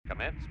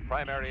Commence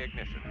primary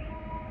ignition.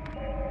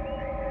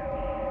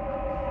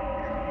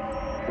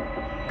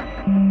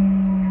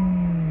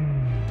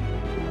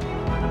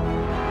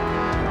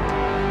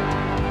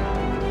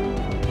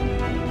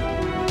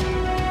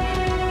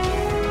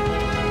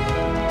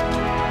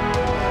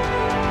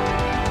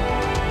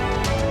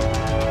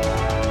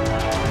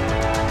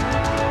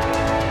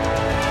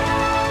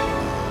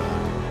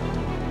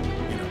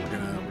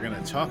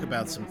 Talk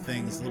about some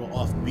things a little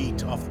off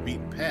the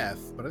beaten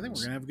path, but I think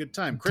we're gonna have a good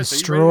time. Chris, are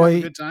you ready to have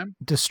a good time?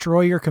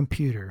 Destroy your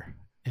computer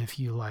if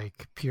you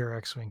like pure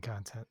X-Wing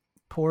content.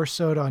 Pour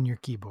soda on your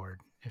keyboard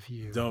if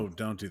you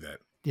don't do that.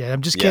 Yeah,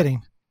 I'm just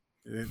kidding.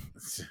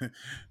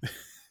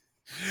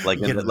 like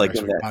in that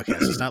podcast,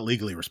 he's not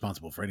legally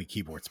responsible for any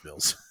keyboard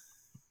spills.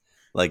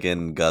 Like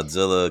in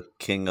Godzilla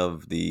King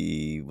of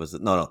the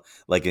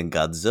like in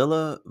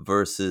Godzilla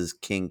versus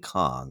King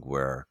Kong,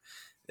 where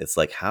it's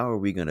like, how are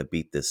we going to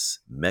beat this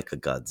Mecha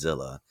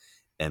Godzilla?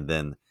 And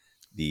then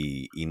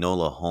the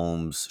Enola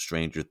Holmes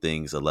Stranger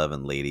Things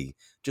 11 lady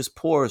just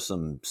pours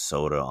some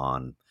soda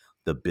on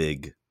the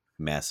big,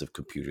 massive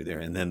computer there.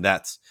 And then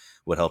that's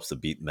what helps to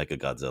beat Mecha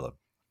Godzilla.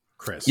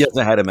 Chris. Yes,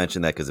 I had to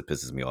mention that because it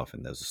pisses me off.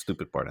 And there's a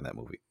stupid part in that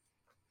movie.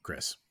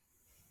 Chris.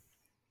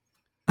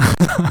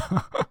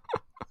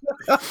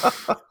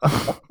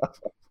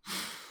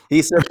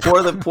 He said, pour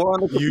on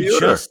the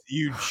computer.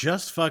 You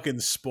just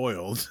fucking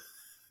spoiled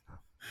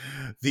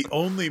the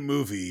only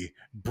movie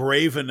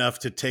brave enough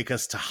to take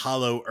us to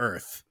Hollow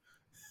Earth.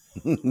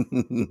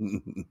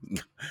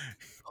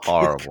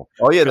 Horrible.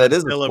 Oh yeah, that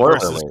is Godzilla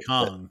versus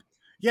Kong.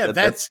 Yeah,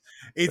 that's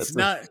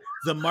not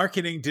the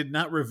marketing did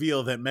not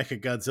reveal that Mecha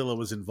Godzilla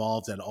was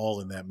involved at all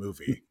in that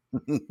movie.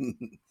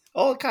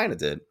 Oh, it kind of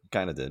did.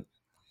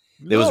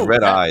 There was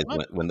red eyes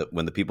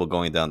when the people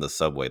going down the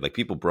subway, like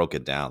people broke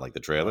it down, like the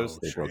trailers.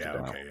 They broke it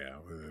down. Okay, yeah.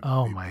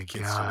 Oh my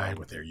god!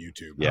 With their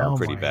YouTube,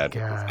 pretty bad.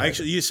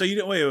 Actually, so you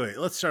didn't wait.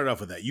 Let's start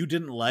off with that. You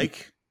didn't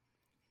like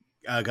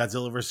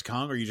Godzilla versus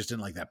Kong, or you just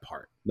didn't like that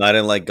part? No, I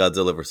didn't like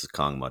Godzilla versus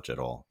Kong much at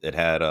all. It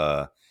had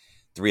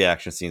 3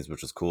 action scenes,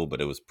 which was cool, but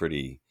it was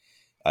pretty.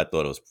 I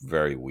thought it was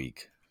very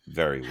weak.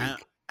 Very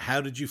weak. How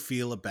did you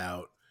feel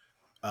about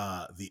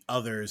the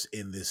others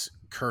in this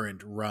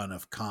current run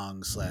of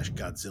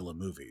Kong/Godzilla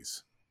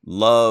movies?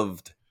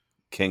 Loved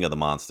King of the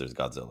Monsters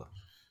Godzilla.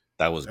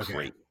 That was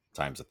great.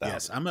 Times 1,000.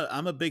 Yes,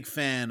 I'm a big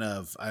fan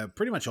of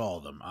pretty much all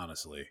of them,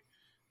 honestly.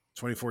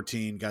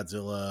 2014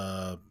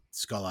 Godzilla,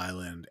 Skull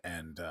Island,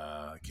 and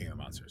King of the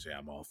Monsters. Yeah,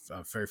 I'm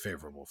very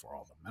favorable for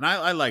all of them, and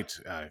I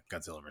liked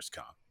Godzilla vs.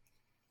 Kong.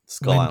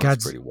 Skull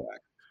Island's pretty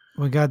whack.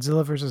 When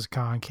Godzilla vs.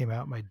 Kong came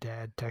out, my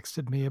dad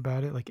texted me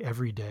about it like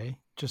every day,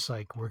 just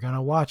like, we're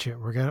gonna watch it.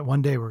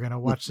 One day we're gonna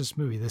watch this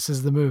movie. This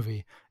is the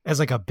movie, as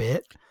like a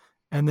bit,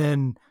 and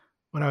then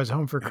when I was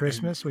home for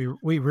Christmas, we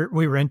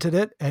rented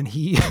it, and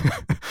he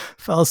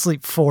fell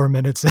asleep 4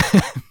 minutes in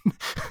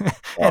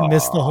and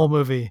missed the whole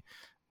movie.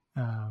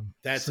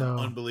 That's an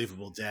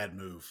unbelievable dad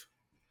move.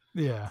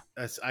 Yeah,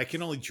 I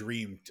can only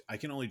dream to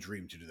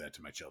do that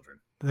to my children.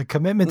 The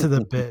commitment to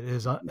the bit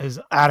is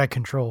out of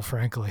control,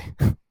 frankly.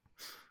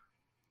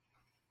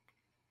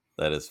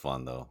 That is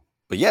fun though.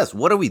 But yes,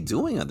 what are we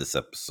doing on this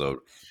episode,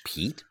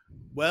 Pete?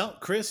 Well,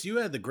 Chris, you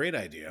had the great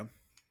idea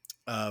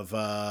of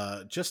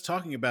just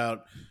talking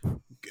about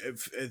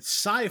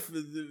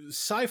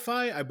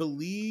sci-fi, I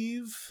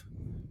believe,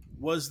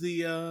 was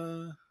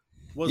the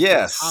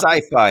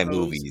sci-fi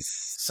movies,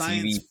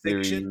 science TV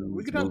fiction. Series,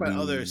 We could talk about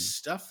other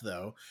stuff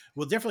though.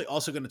 We're definitely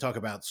also going to talk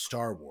about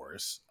Star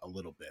Wars a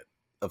little bit,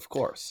 of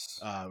course,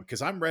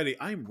 because I'm ready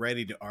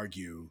to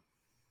argue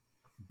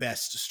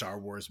best Star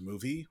Wars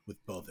movie with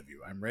both of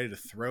you. I'm ready to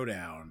throw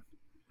down,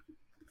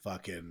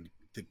 to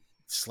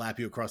slap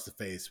you across the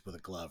face with a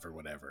glove or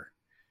whatever,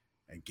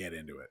 and get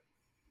into it.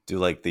 Do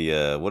like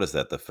the what is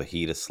that? The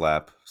fajita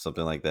slap,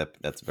 something like that.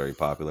 That's very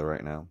popular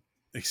right now.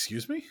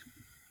 Excuse me,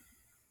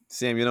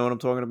 Sam. You know what I'm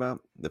talking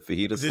about? The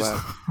fajita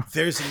slap.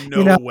 There's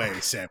no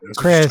way, Sam.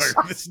 Chris,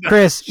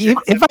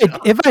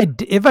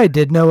 if I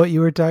did know what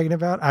you were talking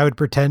about, I would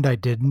pretend I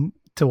didn't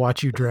to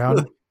watch you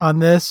drown on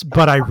this,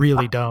 but I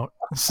really don't.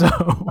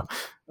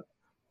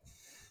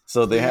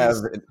 So they have.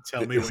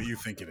 Tell me what you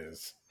think it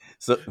is.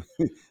 So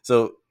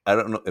I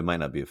don't know. It might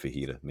not be a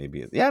fajita.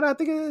 Maybe. I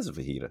think it is a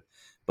fajita.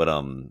 But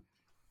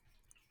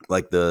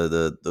like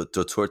the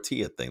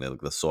tortilla thing,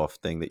 like the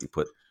soft thing that you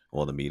put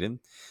all the meat in.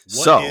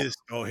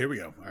 Oh, here we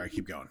go. All right,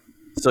 keep going.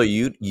 So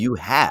you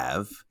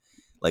have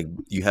they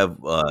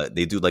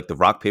do like the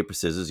rock paper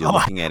scissors. You're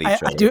looking at each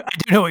other. I do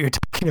know what you're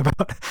talking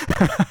about.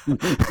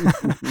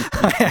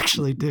 I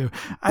actually do.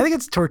 I think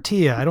it's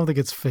tortilla. I don't think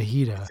it's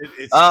fajita.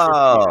 It's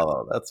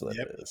tortilla. That's what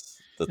it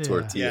is. The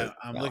tortilla. Yeah,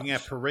 I'm looking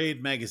at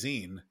Parade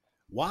magazine.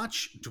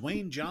 Watch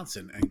Dwayne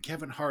Johnson and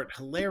Kevin Hart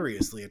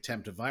hilariously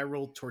attempt a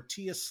viral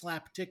tortilla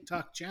slap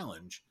TikTok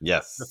challenge.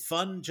 Yes. The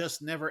fun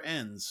just never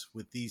ends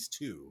with these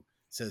two,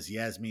 says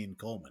Yasmin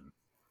Coleman.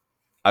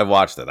 I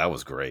watched that. That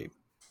was great.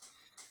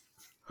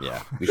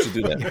 Yeah, we should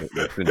do that.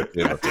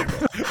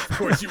 Of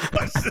course you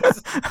watched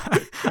this.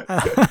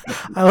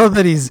 I love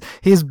that he's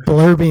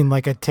blurbing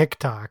like a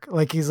TikTok.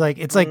 Like he's like,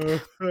 it's like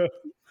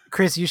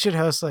Chris, you should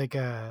host like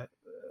a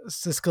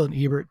Siskel and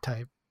Ebert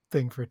type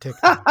thing for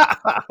TikTok.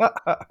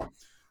 That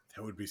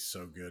would be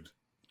so good.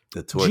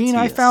 The Gene,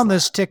 I tortilla found slap.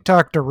 this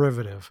TikTok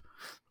derivative.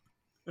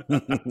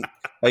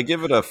 I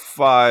give it a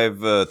 5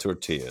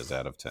 tortillas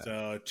out of 10.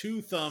 So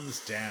 2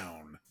 thumbs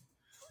down.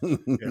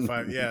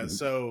 Yeah.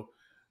 So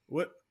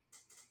what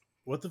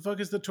the fuck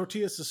is the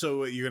tortilla?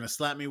 So you're gonna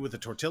slap me with a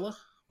tortilla?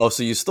 Oh,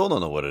 so you still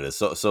don't know what it is.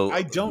 So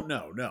I don't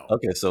know. No.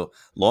 okay, so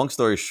long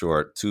story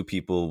short, 2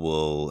 people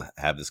will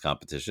have this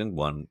competition.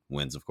 One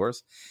wins, of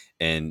course,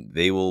 and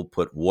they will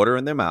put water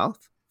in their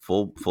mouth,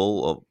 full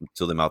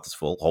till their mouth is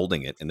full,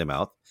 holding it in their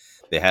mouth.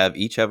 They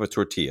each have a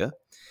tortilla,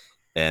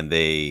 and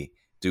they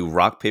do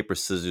rock paper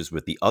scissors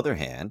with the other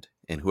hand,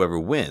 and whoever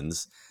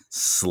wins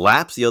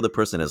slaps the other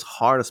person as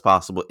hard as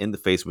possible in the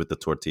face with the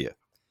tortilla.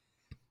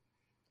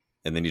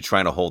 And then you're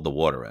trying to hold the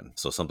water in.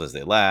 So sometimes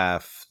they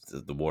laugh,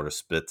 the water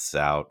spits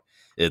out.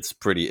 It's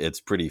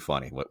pretty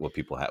funny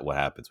what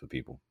happens with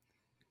people.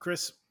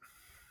 Chris,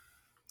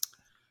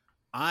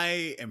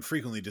 I am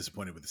frequently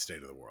disappointed with the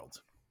state of the world.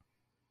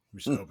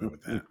 We should open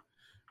with that.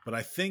 But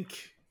I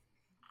think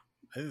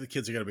the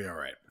kids are gonna be all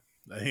right.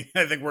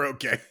 I think we're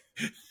okay.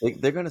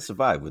 They're going to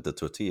survive with the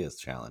tortillas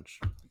challenge.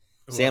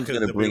 Well, Sam's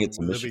going to bring it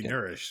to They'll be Michigan.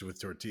 nourished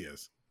with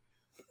tortillas.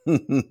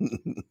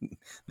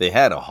 They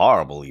had a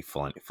horribly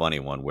funny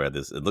one where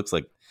it looks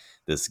like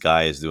this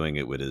guy is doing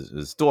it with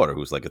his daughter,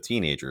 who's like a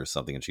teenager or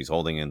something, and she's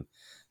holding in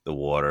the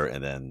water,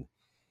 and then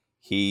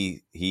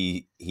he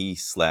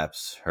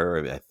slaps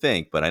her, I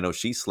think, but I know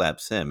she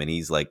slaps him, and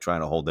he's like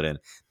trying to hold it in,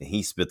 and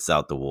he spits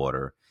out the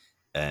water,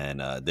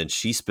 and then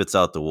she spits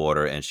out the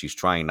water, and she's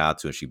trying not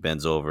to, and she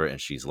bends over, and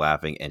she's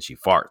laughing, and she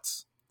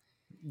farts,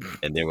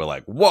 and they were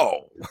like,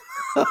 "Whoa!"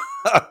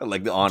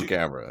 Like on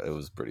camera, it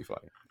was pretty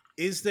funny.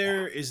 Is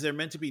there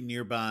meant to be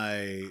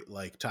nearby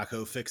like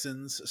taco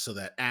fixins so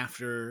that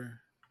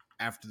after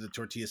the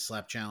tortilla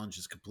slap challenge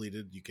is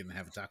completed, you can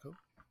have a taco?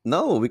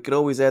 No, we could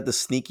always add the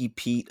Sneaky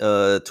Pete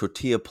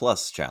Tortilla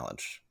Plus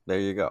challenge. There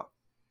you go.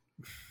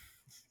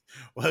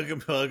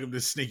 Welcome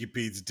to Sneaky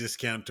Pete's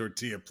Discount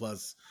Tortilla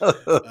Plus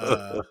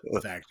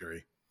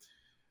factory.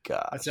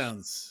 Gosh, that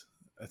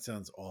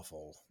sounds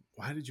awful.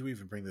 Why did you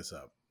even bring this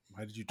up?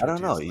 Why did you I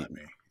don't know. slap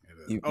me?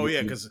 You-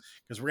 Because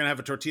we're gonna have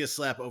a tortilla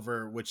slap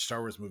over which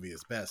Star Wars movie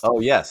is best. Oh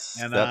yes,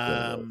 and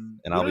definitely.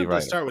 And I'll be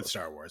right. Start with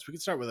Star Wars. We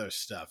can start with our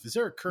stuff. Is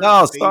there a current?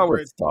 No,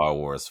 favorite? Star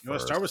Wars You want to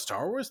first. start with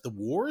Star Wars? The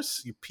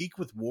Wars? You peak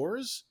with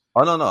Wars?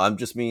 Oh no, I'm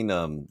just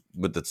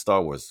with the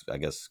Star Wars, I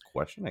guess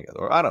question,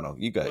 or I don't know.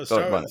 You guys, All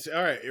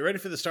right. You ready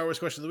for the Star Wars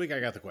question of the week?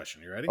 I got the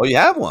question. You ready? Oh, you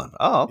have one.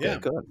 Oh, okay, Yeah.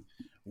 good.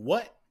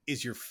 What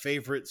is your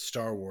favorite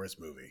Star Wars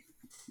movie?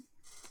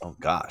 Oh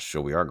gosh, so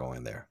we are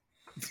going there.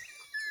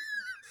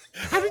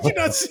 How did you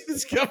not see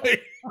this coming?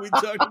 We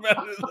talked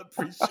about it in the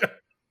pre-show.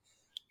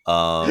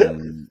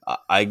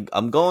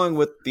 I'm going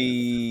with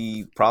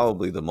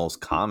probably the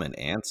most common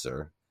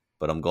answer,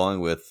 but I'm going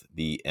with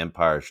The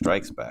Empire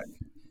Strikes Back.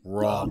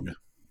 Wrong.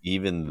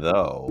 Even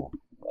though,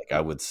 like,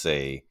 I would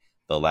say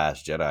The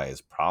Last Jedi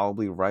is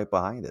probably right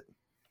behind it.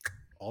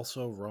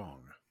 Also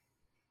wrong.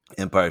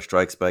 Empire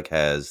Strikes Back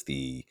has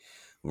the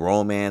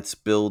romance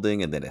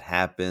building, and then it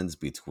happens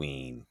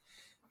between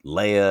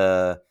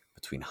Leia,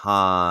 between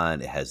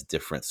Han. It has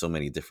so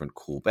many different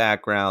cool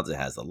backgrounds. It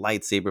has a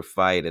lightsaber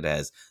fight.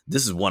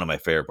 This is one of my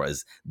favorite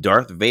parts.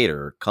 Darth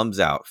Vader comes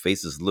out,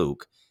 faces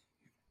Luke.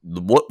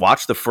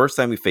 Watch the first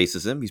time he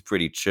faces him. He's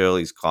pretty chill.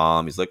 He's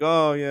calm. He's like,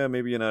 oh yeah,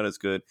 maybe you're not as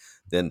good.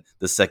 Then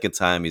the second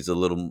time he's a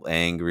little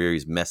angrier.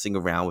 He's messing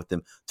around with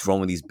him,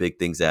 throwing these big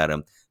things at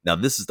him. Now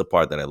this is the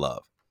part that I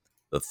love.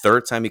 The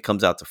third time he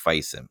comes out to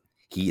face him,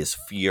 he is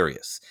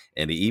furious.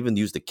 And they even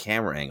use the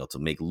camera angle to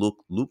make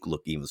Luke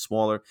look even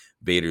smaller.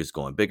 Vader's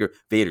going bigger.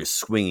 Vader's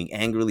swinging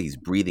angrily. He's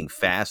breathing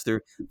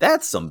faster.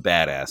 That's some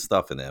badass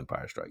stuff in The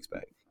Empire Strikes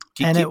Back.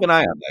 Keep an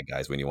eye on that,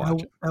 guys, when you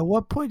watch it. At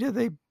what point did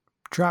they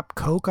drop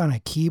Coke on a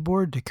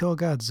keyboard to kill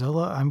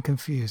Godzilla? I'm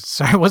confused.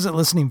 Sorry, I wasn't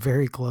listening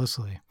very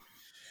closely.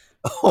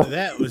 Oh.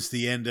 That was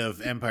the end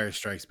of Empire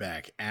Strikes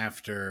Back.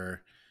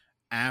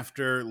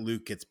 After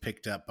Luke gets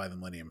picked up by the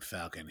Millennium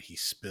Falcon, he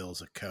spills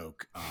a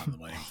Coke on the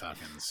Millennium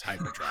Falcon's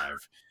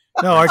hyperdrive.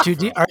 No,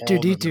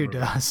 R2D2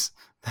 does.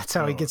 That's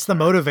how he gets the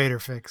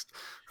motivator fixed.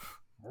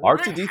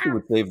 R2D2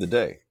 would save the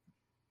day.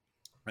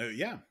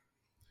 Yeah.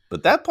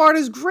 But that part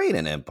is great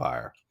in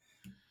Empire.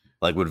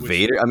 Like with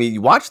Vader, I mean,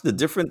 you watch the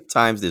different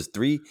times. There's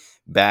 3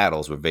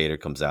 battles where Vader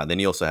comes out. And then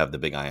you also have the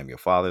big "I am your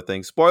father"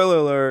 thing. Spoiler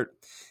alert!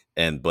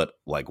 But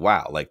like,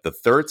 wow, like the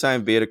third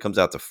time Vader comes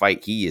out to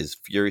fight, he is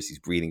furious. He's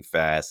breathing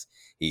fast.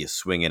 He is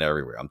swinging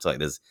everywhere. I'm telling you,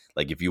 there's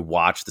like, if you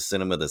watch the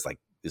cinema,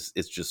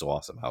 it's just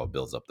awesome how it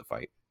builds up the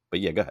fight. But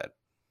yeah, go ahead.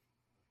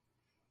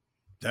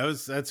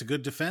 That's a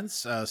good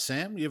defense.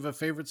 Sam, you have a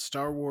favorite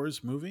Star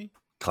Wars movie?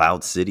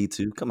 Cloud City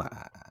 2. Come on.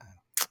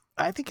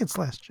 I think it's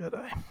Last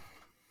Jedi.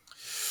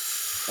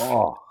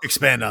 Oh,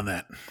 expand on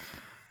that.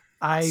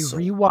 I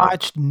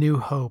rewatched New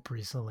Hope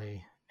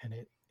recently, and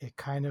it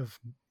kind of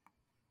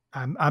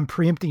I'm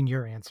preempting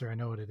your answer. I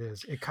know what it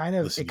is.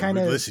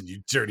 Listen,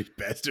 you dirty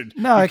bastard.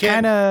 No, You it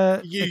can't. kind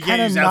of You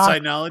can't use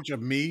outside knowledge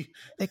of me.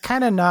 it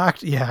kind of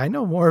knocked. Yeah, I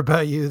know more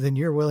about you than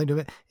you're willing to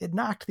admit. It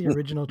knocked the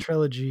original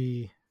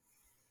trilogy.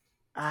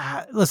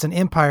 Listen,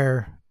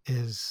 Empire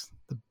is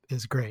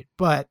great,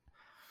 but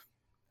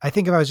I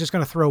think if I was just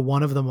going to throw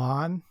one of them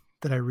on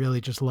that I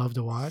really just love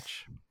to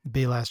watch,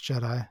 be Last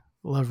Jedi.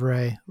 Love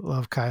Rey,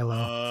 love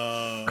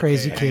Kylo.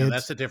 Crazy hang Kids. on,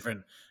 that's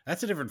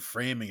a different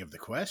framing of the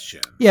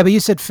question. Yeah, but you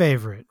said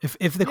favorite.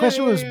 If the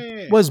question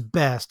was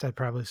best, I'd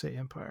probably say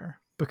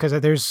Empire, because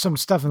there's some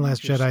stuff in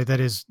Last Jedi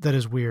that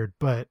is weird,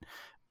 but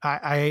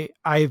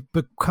I've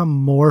become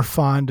more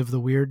fond of the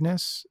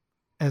weirdness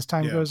as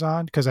time goes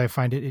on, because I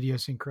find it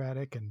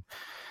idiosyncratic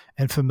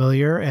and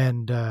familiar,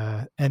 and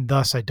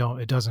thus it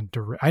doesn't.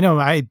 I know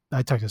I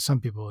talk to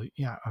some people.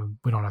 Yeah,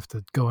 we don't have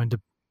to go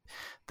into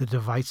the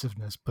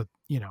divisiveness, but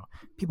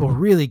people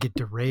really get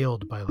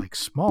derailed by like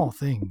small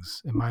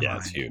things in my mind. Yeah,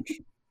 it's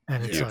huge,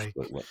 and it's huge.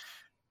 like.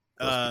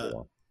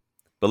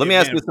 But let me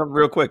ask you something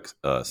real quick,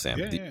 Sam.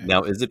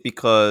 Now, is it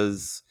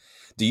because?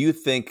 Do you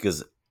think?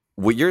 Because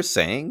what you're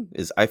saying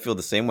is, I feel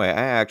the same way.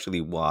 I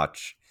actually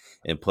watch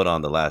and put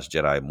on The Last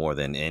Jedi more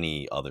than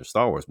any other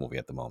Star Wars movie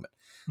at the moment.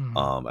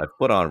 I've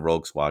put on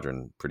Rogue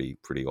Squadron pretty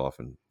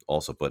often,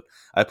 also, but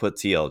I put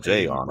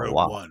TLJ on a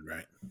lot. Rogue One,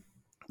 right?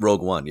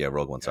 Rogue One, yeah,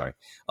 Rogue One. Sorry,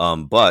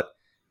 but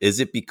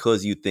is it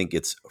because you think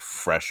it's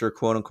fresher,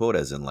 quote unquote,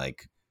 as in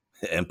like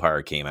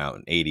Empire came out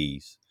in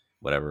 '80s,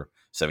 whatever,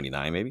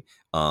 '79 maybe?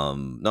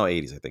 No,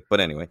 '80s, I think. But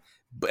anyway,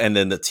 and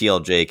then the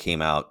TLJ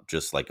came out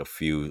just like a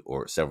few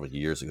or several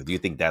years ago. Do you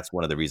think that's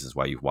one of the reasons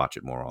why you watch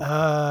it more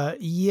often?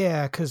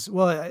 Yeah, because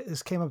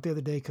this came up the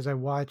other day because I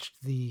watched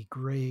the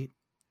great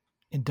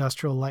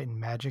Industrial Light and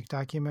Magic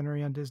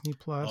documentary on Disney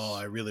Plus. Oh,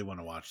 I really want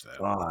to watch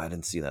that. Oh, I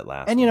didn't see that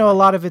last. And a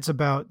lot of it's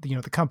about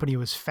the company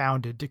was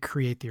founded to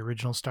create the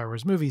original Star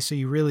Wars movie, so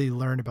you really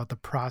learn about the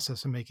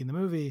process of making the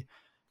movie,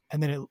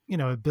 and then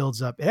it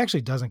builds up. It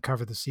actually doesn't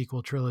cover the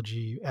sequel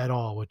trilogy at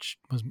all, which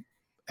was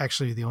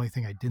actually the only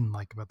thing I didn't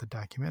like about the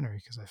documentary,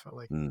 because I felt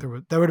like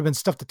there would have been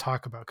stuff to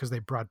talk about, because they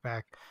brought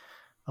back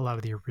a lot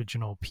of the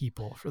original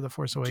people for The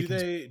Force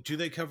Awakens. Do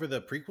they cover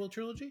the prequel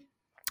trilogy?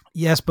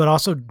 Yes, but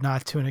also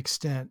not to an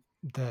extent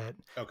that,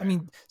 okay. I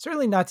mean,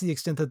 certainly not to the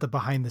extent that the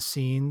behind the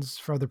scenes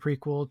for the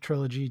prequel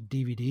trilogy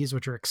DVDs,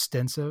 which are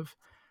extensive.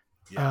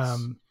 Yes.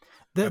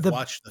 I've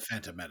watched the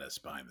Phantom Menace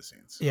behind the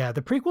scenes. Yeah,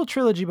 the prequel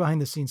trilogy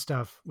behind the scenes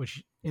stuff,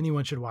 which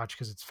anyone should watch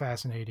because it's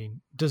fascinating,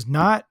 does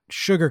not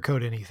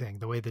sugarcoat anything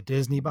the way the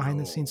Disney behind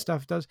the scenes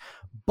stuff does.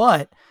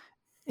 But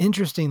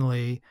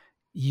interestingly,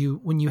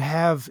 when you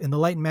have in the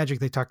Light and Magic,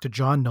 they talk to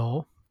John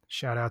Knoll,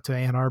 shout out to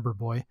Ann Arbor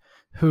boy,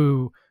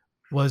 who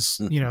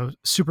was,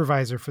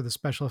 supervisor for the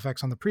special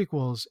effects on the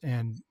prequels,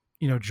 and,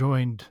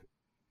 joined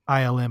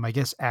ILM, I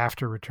guess,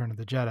 after Return of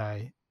the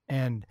Jedi.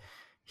 And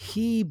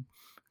he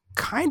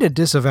kind of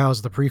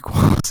disavows the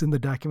prequels in the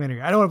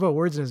documentary. I don't want to put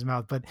words in his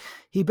mouth, but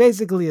he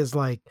basically is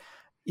like,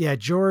 yeah,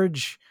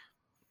 George,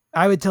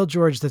 I would tell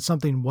George that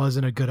something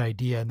wasn't a good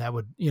idea, and that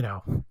would,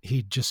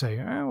 he'd just say,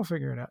 we'll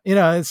figure it out.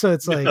 And so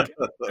it's like,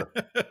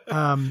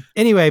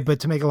 anyway,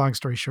 but to make a long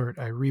story short,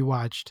 I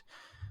rewatched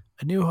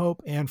A New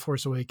Hope and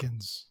Force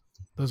Awakens.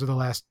 Those are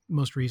the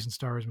most recent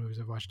Star Wars movies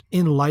I've watched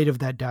in light of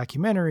that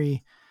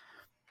documentary.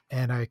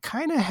 And I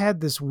kind of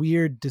had this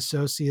weird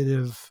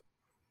dissociative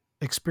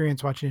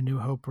experience watching A New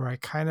Hope, where I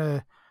kind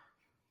of,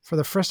 for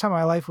the first time in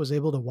my life, was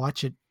able to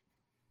watch it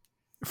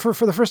for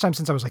the first time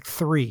since I was like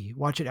 3,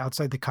 watch it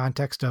outside the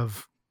context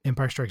of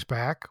Empire Strikes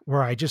Back,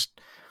 where I just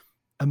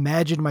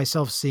imagined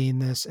myself seeing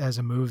this as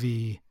a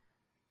movie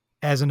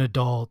as an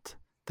adult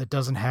that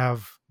doesn't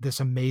have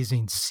this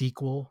amazing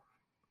sequel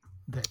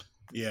that.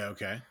 Yeah.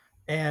 Okay.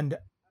 And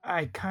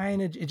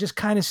it just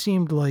kind of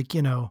seemed like,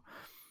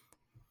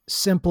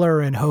 simpler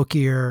and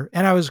hokier.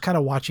 And I was kind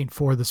of watching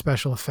for the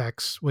special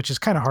effects, which is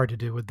kind of hard to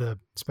do with the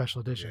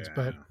special editions.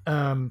 Yeah.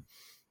 But,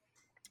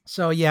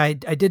 so yeah, I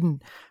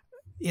didn't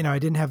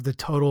have the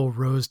total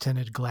rose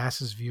tinted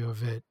glasses view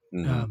of it.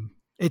 Mm-hmm.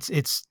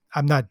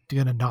 I'm not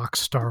going to knock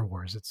Star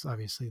Wars. It's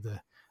obviously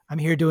I'm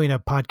here doing a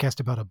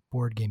podcast about a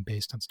board game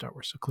based on Star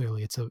Wars. So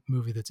clearly it's a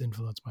movie that's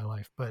influenced my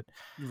life, but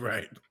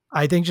right.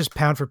 I think just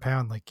pound for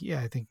pound, like, yeah,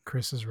 I think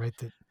Chris is right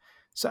that,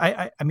 so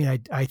I'm a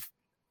guy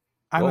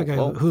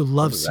who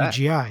loves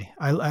CGI.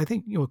 I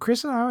think,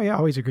 Chris and I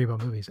always agree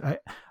about movies.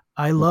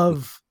 I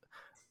love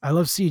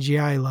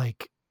CGI,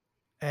 like,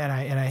 and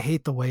I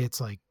hate the way it's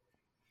like,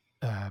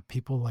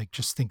 people like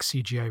just think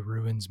CGI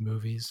ruins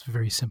movies.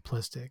 Very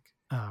simplistic.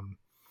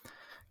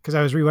 Because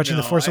I was rewatching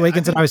The Force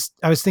Awakens, and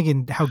I was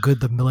thinking how good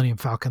the Millennium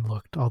Falcon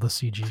looked. All the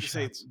CG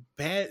shots.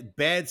 Bad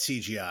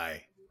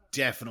CGI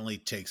definitely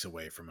takes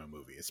away from a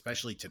movie,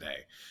 especially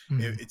today.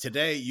 Mm-hmm.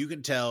 Today, you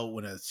can tell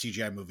when a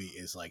CGI movie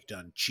is like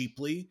done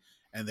cheaply,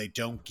 and they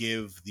don't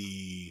give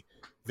the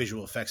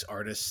visual effects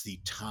artists the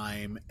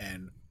time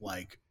and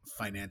like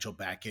financial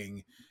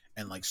backing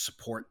and like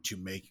support to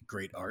make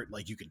great art.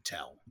 Like, you can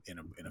tell in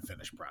a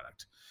finished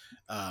product.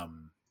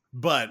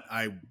 But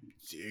I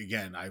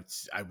again,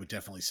 I would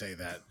definitely say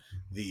that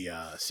the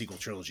sequel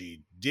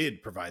trilogy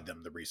did provide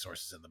them the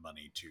resources and the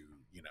money to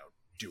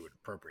do it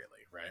appropriately,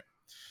 right?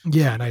 So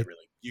Yeah, you and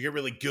get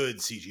really good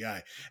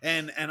CGI,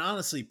 and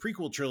honestly,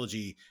 prequel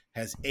trilogy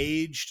has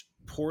aged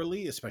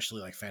poorly,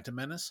 especially like Phantom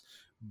Menace,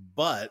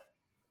 but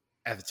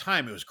at the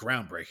time it was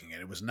groundbreaking,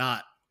 and it was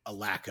not a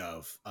lack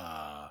of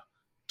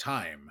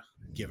time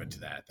given to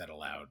that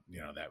allowed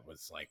that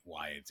was like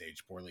why it's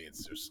aged poorly.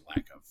 It's just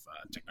lack of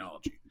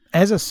technology.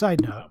 as a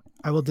side note,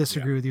 I will Yeah.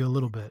 disagree with you a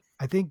little bit.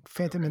 I think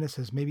Phantom Okay. Menace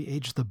has maybe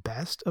aged the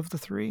best of the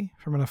three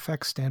from an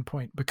effects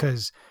standpoint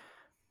because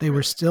they were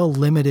Really? still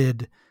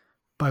limited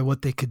by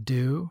what they could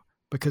do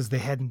because they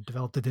hadn't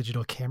developed a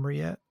digital camera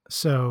yet.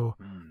 So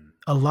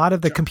a lot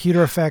of the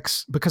computer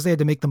effects, because they had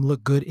to make them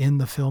look good in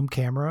the film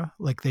camera,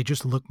 like they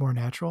just look more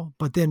natural.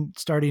 But then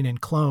starting in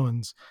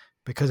Clones,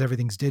 because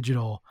everything's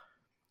digital,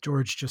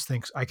 George just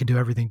thinks I can do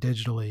everything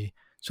digitally.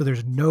 So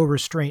there's no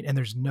restraint and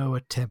there's no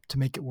attempt to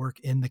make it work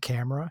in the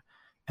camera.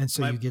 And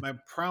so you get my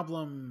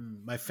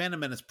problem, my Phantom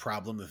Menace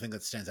problem, the thing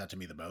that stands out to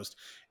me the most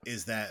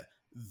is that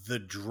the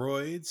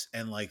droids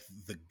and like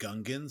the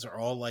Gungans are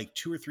all like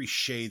 2 or 3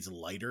 shades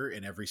lighter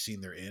in every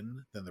scene they're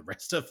in than the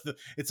rest of the.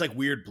 It's like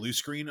weird blue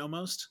screen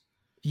almost.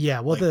 yeah,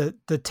 well Like,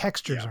 the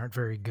textures yeah, aren't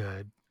very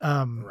good.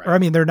 right, Or I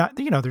mean they're not,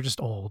 they're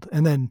just old.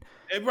 And then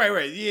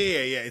right,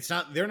 yeah. It's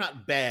not. They're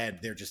not bad.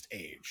 They're just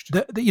aged.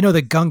 the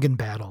Gungan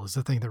battle is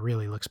the thing that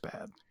really looks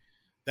bad.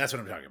 That's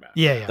what I'm talking about.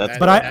 Yeah, Yeah, yeah. That's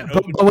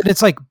But when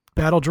it's like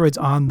battle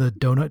droids on the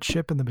donut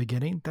ship in the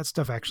beginning, that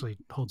stuff actually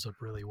holds up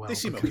really well. They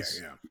seem because,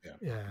 okay. Yeah.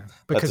 Yeah, that's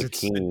because a it's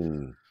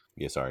keen.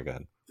 Yeah, sorry. Go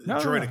ahead. No,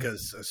 no, no.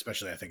 Droidicas,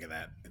 especially, I think in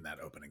that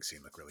opening scene,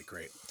 look really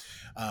great.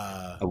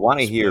 I want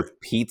to hear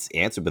Pete's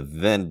answer, but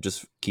then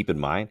just keep in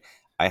mind,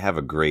 I have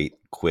a great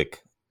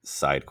quick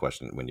side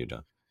question when you're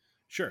done.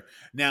 Sure.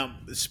 Now,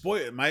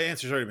 my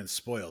answer's already been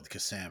spoiled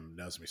because Sam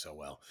knows me so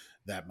well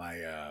that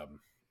my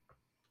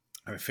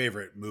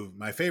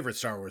favorite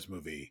Star Wars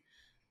movie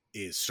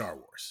is Star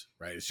Wars,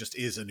 right? It's just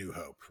is A New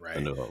Hope, right?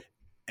 A New Hope.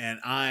 And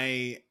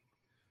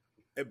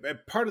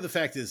part of the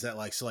fact is that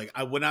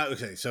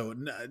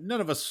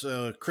none of us,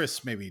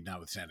 Chris maybe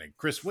notwithstanding.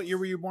 Chris, what year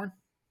were you born?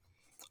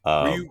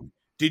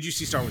 Did you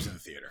see Star Wars in the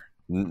theater?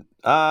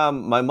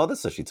 My mother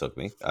said she took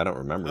me. I don't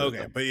remember.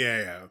 Okay, but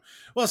yeah.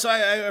 Well, so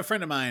a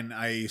friend of mine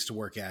I used to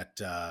work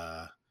at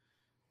my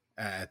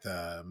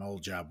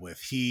old job with,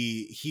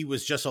 he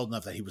was just old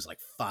enough that he was like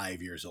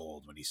 5 years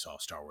old when he saw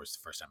Star Wars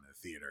the first time in the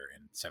theater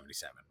in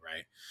 '77,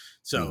 right?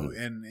 So,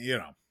 and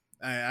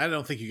I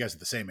don't think you guys are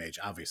the same age.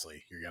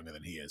 Obviously, you're younger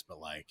than he is, but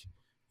like,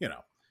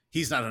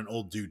 he's not an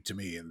old dude to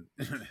me, and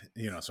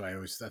so I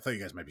thought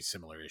you guys might be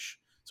similar-ish,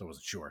 so I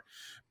wasn't sure,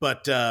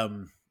 but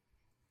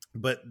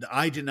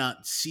I did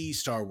not see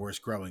Star Wars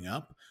growing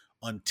up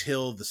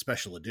until the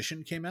special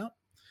edition came out,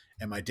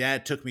 and my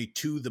dad took me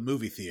to the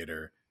movie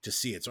theater to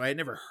see it. So I had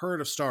never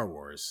heard of Star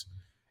Wars.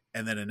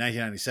 And then in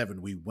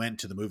 1997, we went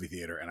to the movie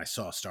theater and I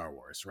saw Star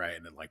Wars, right?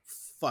 And it like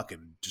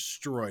fucking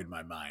destroyed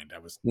my mind. I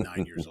was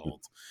 9 years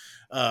old.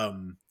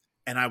 And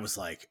I was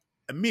like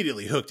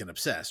immediately hooked and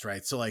obsessed,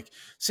 right? So like,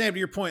 Sam, to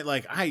your point,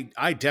 like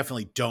I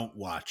definitely don't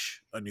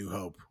watch A New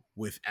Hope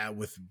with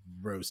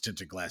rose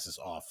tinted glasses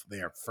off.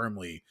 They are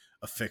firmly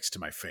affixed to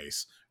my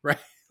face, right?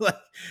 Like,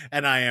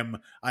 and I am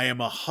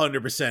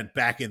 100%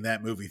 back in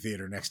that movie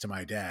theater next to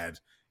my dad,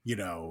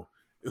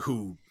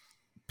 who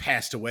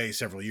passed away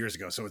several years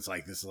ago. So it's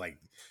like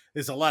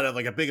there's a lot of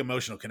like a big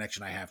emotional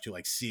connection I have to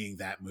like seeing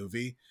that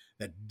movie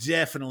that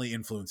definitely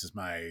influences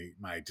my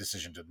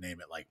decision to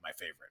name it like my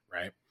favorite,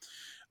 right?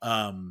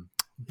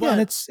 But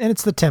and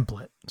it's the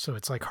template, so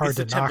it's like hard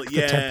to knock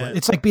the template.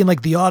 It's like being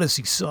like the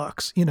Odyssey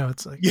sucks,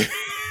 it's like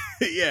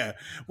yeah.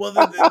 Well,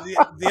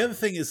 the other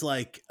thing is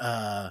like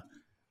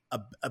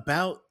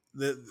about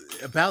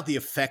the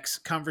effects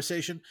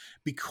conversation,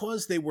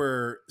 because they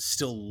were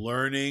still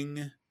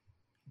learning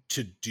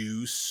to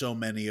do so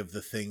many of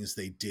the things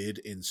they did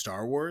in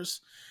Star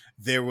Wars.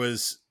 There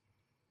was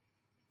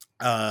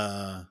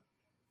how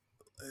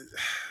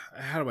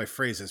do I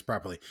phrase this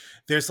properly?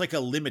 There's like a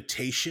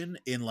limitation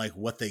in like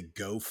what they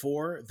go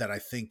for that I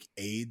think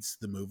aids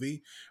the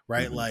movie,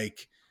 right?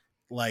 Mm-hmm.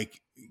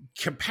 Like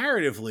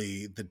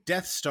comparatively, the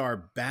Death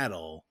Star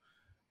battle,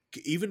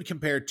 even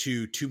compared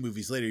to 2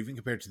 movies later, even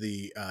compared to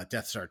the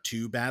Death Star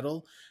 2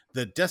 battle,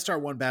 the Death Star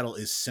 1 battle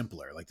is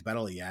simpler. Like the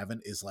Battle of Yavin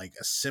is like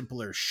a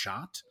simpler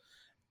shot,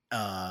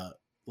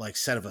 like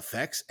set of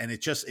effects, and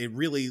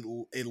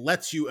it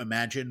lets you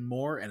imagine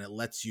more, and it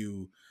lets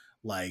you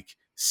like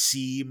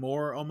see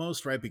more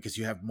almost, right? Because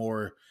you have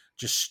more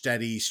just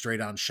steady straight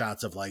on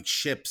shots of like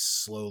ships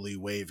slowly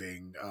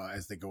waving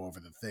as they go over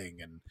the thing,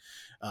 and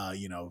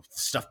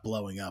stuff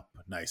blowing up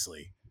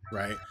nicely,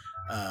 right?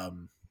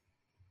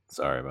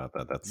 Sorry about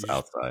that. That's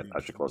outside.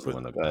 I should close the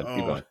window. Go ahead.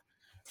 Keep going.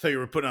 I thought you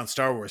were putting on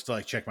Star Wars to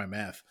like check my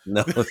math.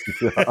 No,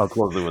 I'll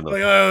close the window.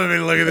 Like, let me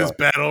look at this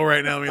battle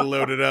right now. Let me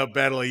load it up.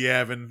 Battle of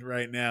Yavin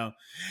right now.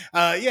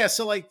 Yeah.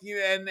 So like,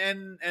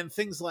 and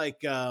things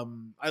like,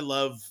 I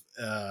love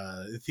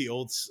the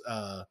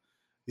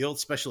old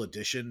special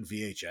edition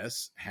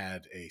VHS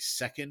had a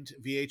second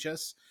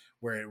VHS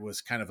where it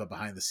was kind of a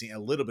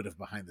little bit of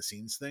behind the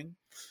scenes thing,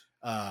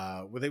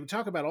 where they would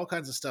talk about all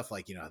kinds of stuff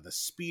like, the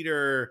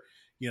speeder,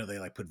 they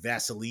like put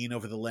Vaseline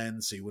over the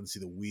lens so you wouldn't see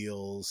the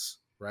wheels,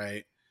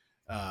 right?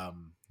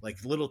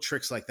 Like little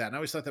tricks like that. And I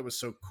always thought that was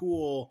so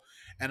cool.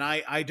 And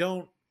I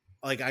don't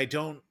like, it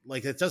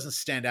doesn't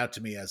stand out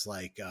to me as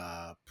like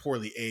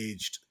poorly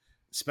aged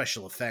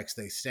special effects.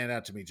 They stand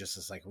out to me just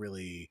as like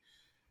really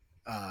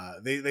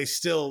they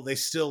still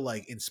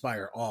like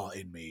inspire awe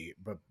in me,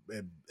 but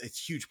it's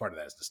a huge part of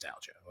that is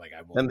nostalgia. Like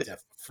I will And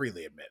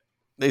freely admit.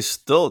 they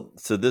still,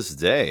 to this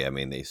day, I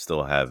mean, they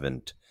still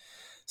haven't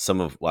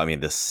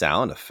the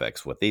sound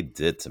effects, what they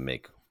did to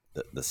make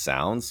the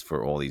sounds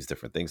for all these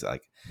different things,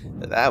 like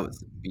that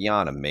was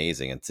beyond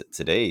amazing. And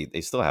today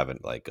they still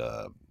haven't like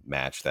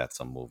matched that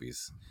some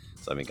movies.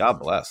 So I mean, God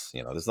bless.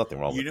 There's nothing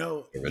wrong with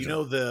the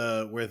original.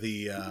 Where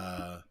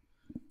the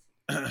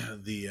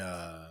the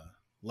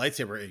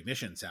lightsaber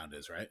ignition sound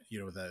is, right? You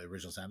know what the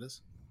original sound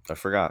is? I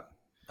forgot.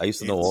 I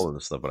used to know all of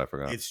this stuff, but I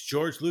forgot. It's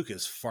George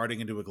Lucas farting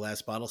into a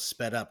glass bottle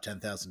sped up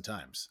 10,000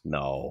 times.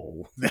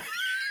 No.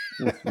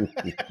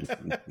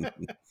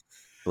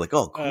 Like,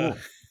 oh, cool.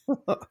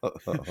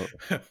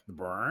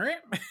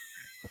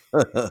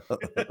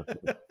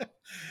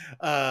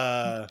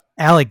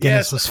 Alec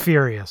Guinness was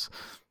furious.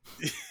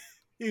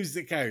 He was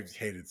the guy who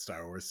hated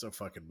Star Wars so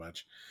fucking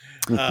much.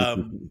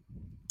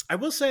 I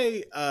will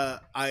say,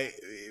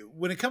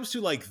 when it comes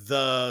to like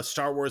the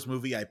Star Wars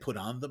movie I put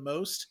on the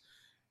most,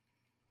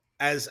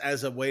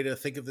 as a way to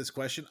think of this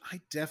question, I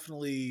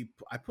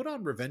put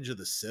on Revenge of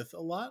the Sith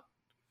a lot.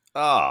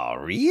 Oh,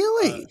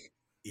 really?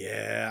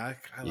 Yeah,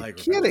 I You're like.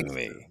 kidding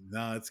me?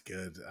 No, it's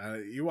good.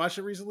 You watched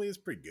it recently? It's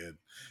pretty good.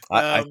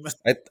 I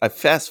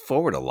fast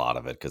forward a lot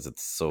of it because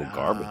it's so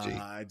garbagey.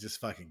 I just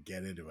fucking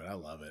get into it. I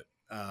love it.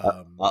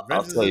 I'll Revenge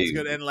of the tell Sith is you-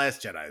 good, and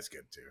Last Jedi is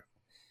good too.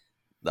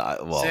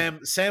 Well,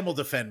 Sam will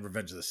defend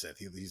Revenge of the Sith.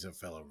 He's a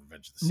fellow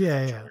Revenge of the Sith.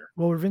 Yeah. enjoyer.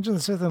 Well, Revenge of the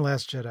Sith and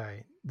Last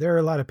Jedi, there are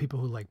a lot of people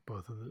who like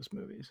both of those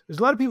movies. There's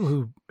a lot of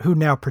people who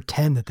now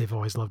pretend that they've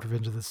always loved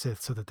Revenge of the Sith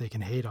so that they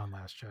can hate on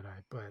Last Jedi.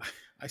 But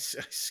I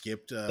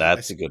skipped.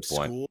 That's a good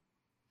point. School.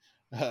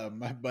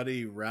 My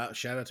buddy Rob,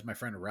 shout out to my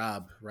friend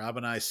Rob. Rob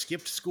and I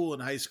skipped school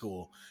in high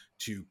school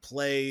to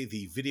play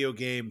the video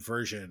game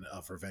version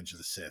of Revenge of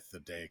the Sith the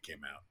day it came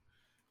out.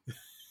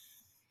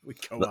 We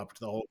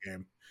co-opted the whole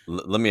game.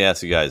 let me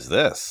ask you guys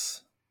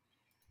this.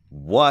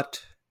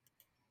 What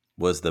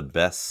was the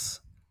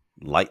best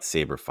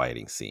lightsaber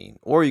fighting scene?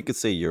 Or you could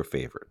say your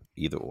favorite,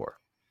 either or.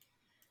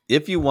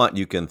 If you want,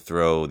 you can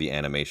throw the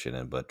animation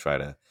in, but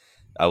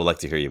I would like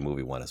to hear your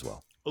movie one as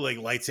well. Like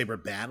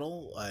lightsaber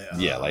battle?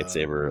 Yeah,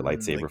 lightsaber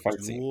like fight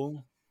duel?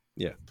 scene.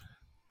 Yeah.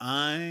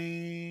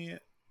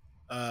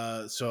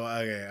 So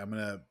okay,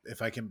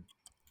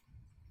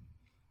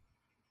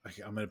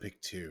 I'm gonna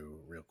pick two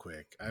real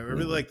quick. I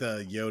really like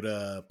the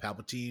Yoda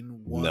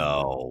Palpatine one.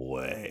 No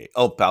way.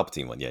 Oh,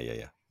 Palpatine one.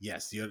 Yeah.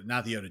 Yes,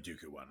 not the Yoda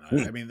Dooku one.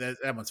 I mean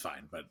that one's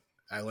fine, but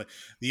I like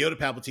the Yoda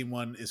Palpatine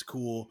one is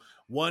cool.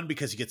 One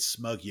because you get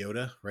smug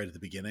Yoda right at the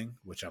beginning,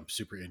 which I'm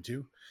super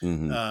into.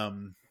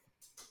 Mm-hmm.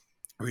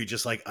 Where he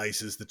just like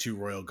ices the two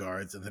royal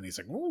guards, and then he's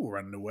like, "Ooh,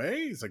 running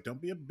away!" He's like, "Don't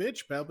be a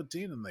bitch,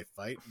 Palpatine," and they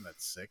fight, and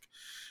that's sick.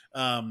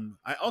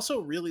 I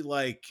also really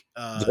like.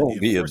 Don't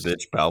be a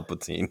bitch,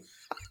 Palpatine.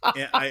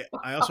 And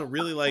I also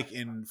really like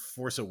in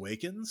Force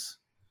Awakens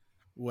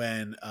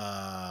when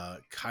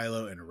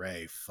Kylo and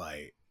Rey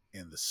fight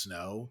in the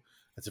snow.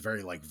 That's a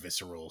very like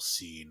visceral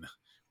scene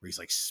where he's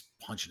like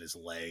punching his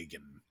leg,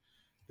 and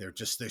they're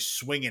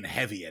swinging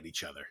heavy at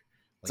each other.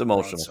 Like It's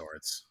emotional.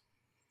 swords.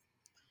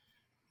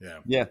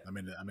 Yeah. I'm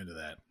into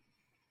that.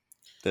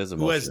 There's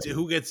emotion.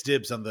 Who gets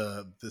dibs on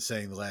the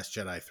saying the Last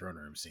Jedi throne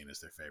room scene is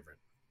their favorite?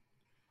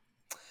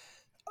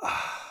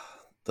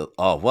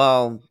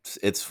 Well,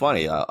 it's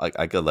funny.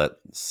 I could let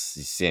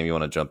Sam. You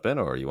want to jump in,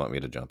 or you want me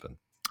to jump in?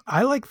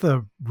 I like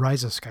the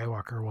Rise of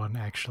Skywalker one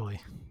actually.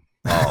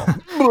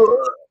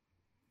 Oh,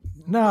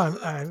 No,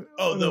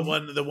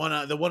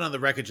 the one on the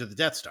wreckage of the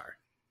Death Star.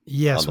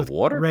 Yes, on with the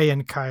water? Rey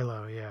and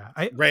Kylo. Yeah,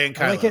 Rey and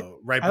Kylo. I like it.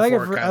 Right I like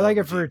before it. Kylo I like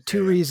it for redeems,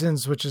 two yeah.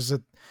 reasons, which is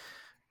that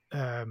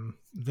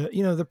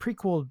the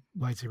prequel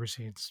lightsaber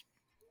scenes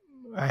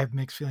I have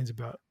mixed feelings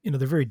about.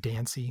 They're very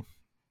dancey.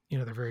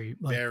 They're very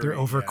they're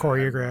over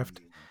choreographed,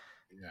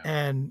 Yeah.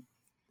 and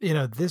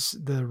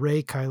the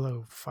Rey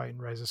Kylo fight in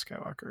Rise of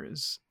Skywalker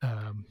is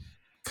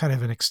kind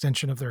of an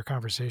extension of their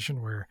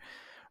conversation where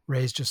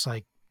Rey's just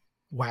like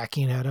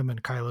whacking at him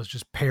and Kylo's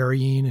just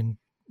parrying and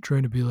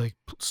trying to be like,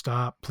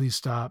 stop, please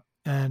stop.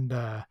 And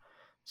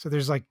so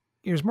there's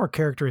more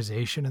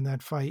characterization in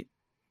that fight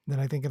than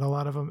I think in a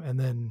lot of them. And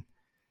then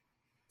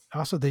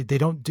also they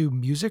don't do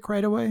music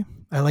right away.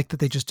 I like that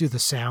they just do the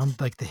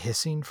sound, like the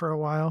hissing for a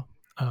while.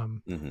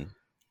 mm-hmm.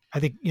 I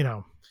think,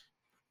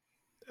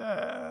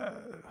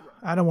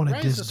 I don't want to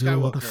Rise of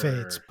disduel the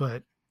Skywalker- fates,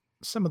 but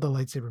some of the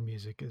lightsaber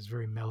music is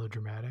very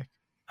melodramatic.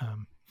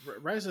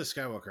 Rise of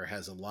Skywalker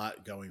has a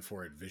lot going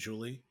for it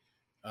visually.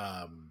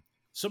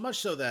 So much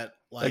so that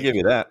I give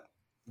you that.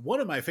 one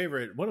of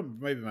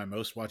maybe my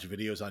most watched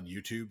videos on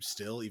YouTube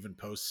still, even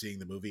post seeing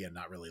the movie and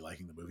not really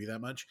liking the movie that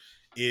much,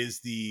 is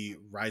the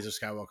Rise of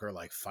Skywalker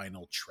like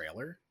final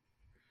trailer.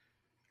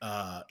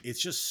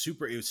 It's just it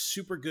was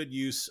super good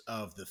use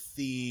of the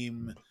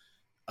theme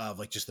of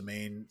like just the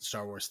main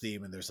Star Wars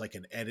theme, and there's like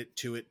an edit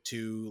to it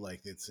too.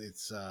 Like it's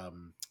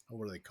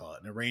what do they call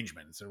it? An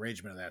arrangement. It's an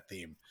arrangement of that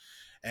theme,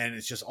 and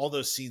it's just all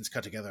those scenes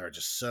cut together are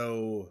just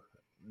so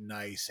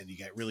nice, and you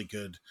get really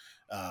good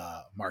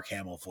Mark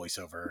Hamill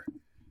voiceover,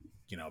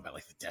 about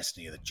like the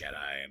destiny of the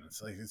Jedi, and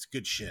it's like it's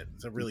good shit.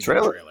 It's a really good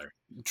trailer.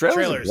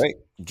 Trailers are great.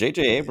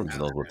 J.J. Abrams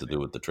knows what to do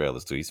with the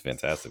trailers too. He's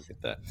fantastic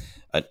at that.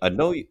 I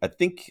know. I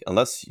think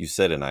unless you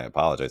said, and I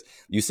apologize,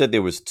 you said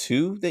there was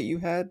 2 that you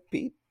had,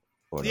 Pete.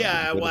 Or no,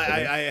 Yeah, well,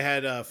 I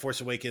had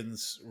Force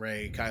Awakens,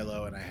 Rey,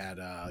 Kylo, and I had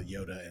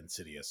Yoda and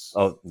Sidious.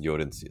 Oh,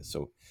 Yoda and Sidious.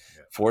 So,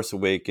 Yeah. Force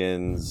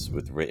Awakens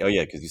with Rey. Oh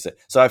yeah, because you said.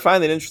 So I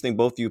find it interesting.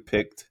 Both you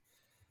picked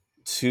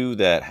 2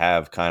 that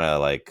have kind of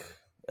like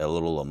a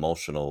little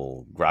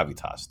emotional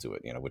gravitas to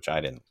it, which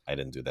I didn't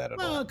do that at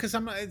all. Well, because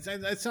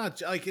it's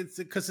not like it's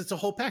because it's a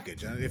whole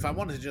package. If I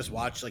wanted to just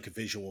watch like a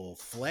visual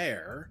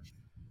flair,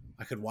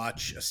 I could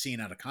watch a scene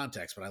out of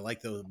context. But I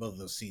like both of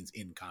those scenes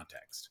in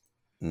context.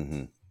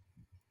 Mm-hmm.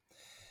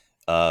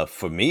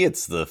 For me,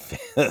 it's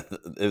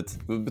it's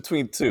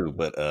between 2,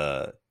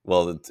 but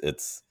well,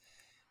 it's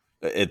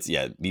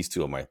yeah, these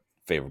 2 are my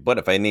favorite. But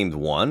if I named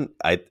one,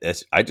 I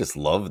just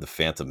love the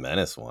Phantom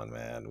Menace one,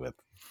 man. With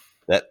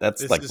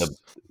that's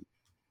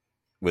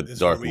with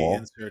Darth Maul.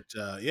 This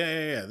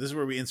is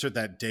where we insert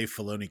that Dave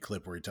Filoni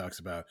clip where he talks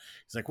about.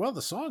 He's like, "Well,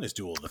 the song is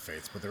Duel of the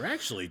Fates, but they're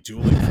actually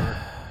dueling for."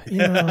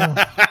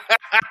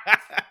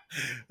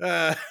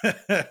 I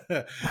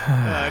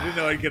didn't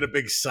know I'd get a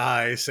big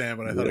sigh, Sam,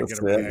 but I thought I'd get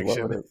a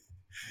reaction.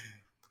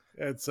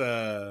 It's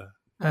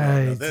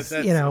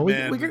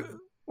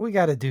we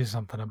got to do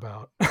something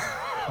about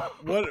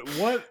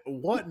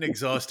what an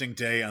exhausting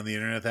day on the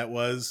internet that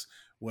was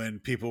when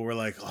people were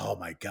like, "Oh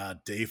my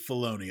God, Dave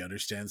Filoni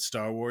understands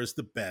Star Wars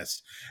the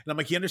best," and I'm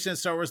like, "He understands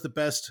Star Wars the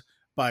best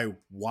by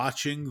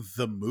watching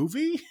the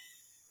movie."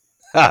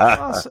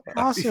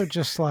 also,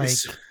 just like.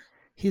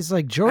 He's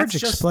like, George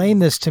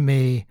explained this to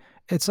me.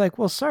 It's like,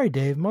 well, sorry,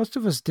 Dave. Most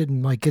of us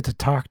didn't like get to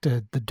talk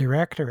to the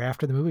director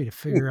after the movie to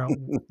figure out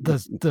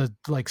the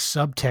like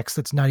subtext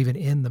that's not even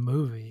in the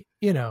movie,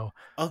 Oh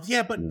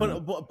yeah, but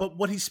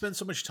what he spends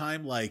so much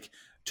time like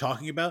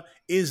talking about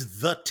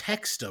is the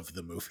text of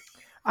the movie.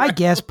 I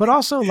guess, but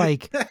also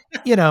like,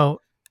 in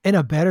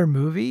a better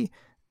movie,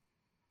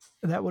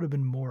 that would have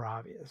been more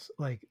obvious.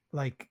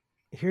 Like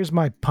here's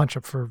my punch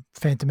up for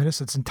Phantom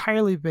Menace. It's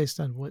entirely based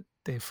on what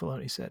Dave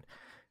Filoni said.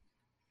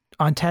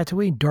 On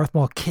Tatooine, Darth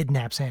Maul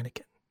kidnaps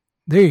Anakin.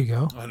 There you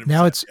go.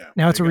 Now it's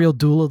a real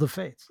duel of the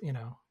fates.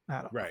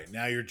 Right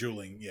now you're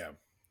dueling. Yeah,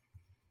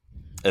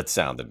 it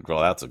sounded. Girl,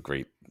 that's a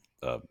great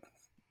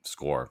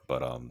score,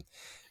 but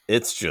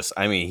it's just.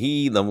 I mean,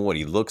 he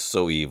looks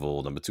so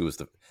evil. Number 2 is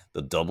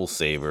the double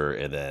saber,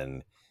 and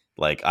then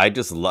like I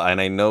just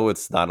and I know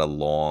it's not a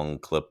long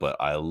clip, but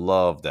I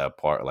love that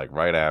part. Like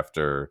right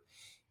after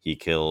he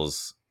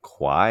kills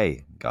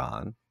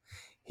Qui-Gon,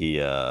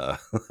 he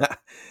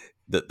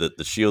the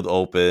shield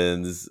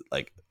opens,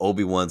 like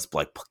Obi-Wan's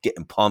like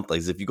getting pumped, like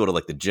as if you go to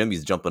like the gym,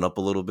 he's jumping up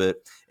a little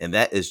bit, and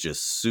that is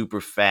just super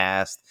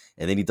fast.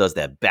 And then he does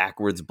that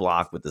backwards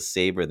block with the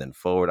saber, then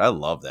forward. I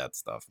love that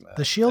stuff, man.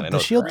 The shield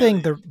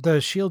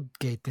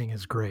gate thing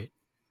is great.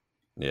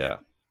 Yeah,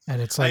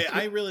 and it's like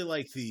I really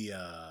like the.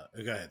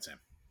 Go ahead, Sam.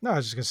 No, I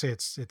was just gonna say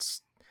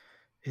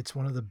it's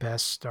one of the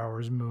best Star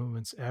Wars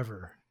moments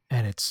ever,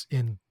 and it's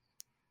in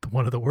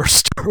one of the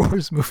worst Star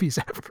Wars movies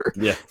ever.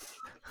 Yeah.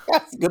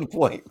 That's a good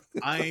point.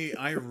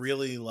 I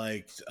really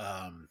liked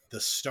the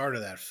start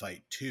of that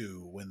fight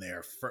too, when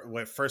they're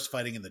first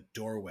fighting in the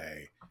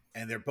doorway,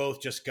 and they're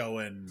both just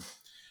going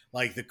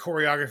like the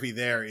choreography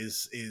there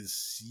is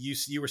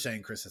you were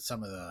saying, Chris, that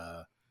some of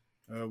the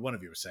one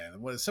of you was saying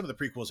some of the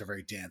prequels are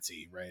very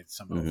dancey, right?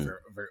 Some of them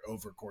are very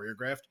over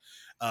choreographed.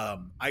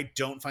 I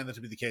don't find that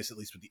to be the case, at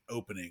least with the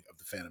opening of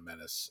the Phantom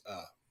Menace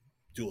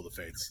Duel of the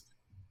Fates.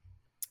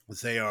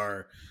 They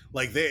are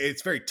like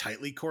it's very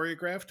tightly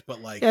choreographed,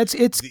 but like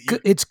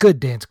it's good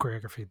dance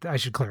choreography. I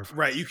should clarify.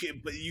 Right, you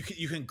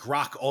can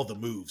grok all the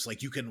moves.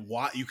 Like you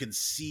can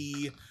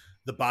see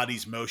the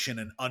body's motion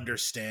and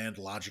understand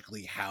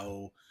logically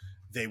how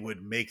they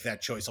would make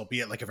that choice,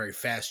 albeit like a very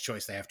fast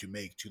choice they have to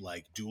make to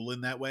like duel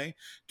in that way,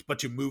 but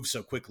to move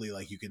so quickly,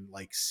 like you can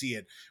like see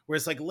it.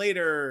 Whereas like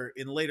later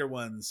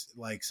ones,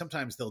 like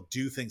sometimes they'll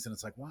do things and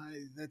it's like,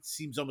 why, that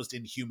seems almost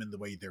inhuman the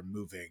way they're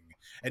moving,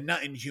 and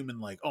not inhuman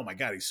like, oh my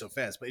God, he's so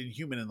fast, but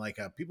inhuman in like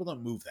people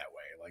don't move that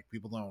way. Like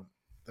people don't.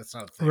 That's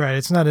not a thing. Right.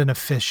 It's not an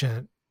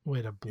efficient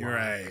way to block. You're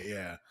right.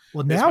 Yeah.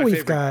 Well, now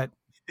we've got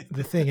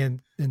the thing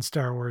in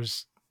Star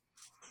Wars.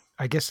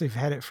 I guess they've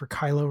had it for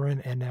Kylo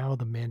Ren and now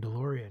the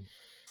Mandalorian,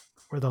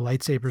 where the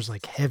lightsaber's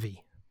like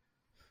heavy,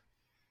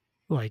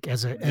 like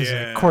as a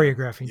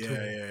choreographing tool.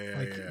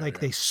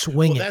 They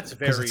swing it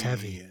because it's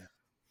heavy.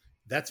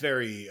 That's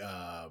very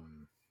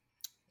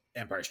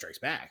Empire Strikes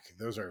Back.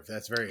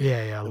 That's very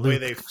Yeah. the way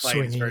Luke they fight is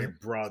swinging very it.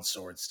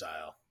 broadsword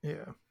style.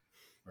 Yeah.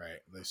 Right,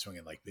 they swing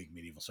it like big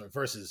medieval sword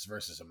versus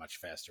a much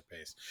faster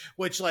pace.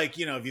 Which, like,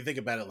 if you think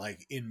about it,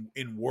 like in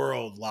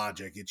world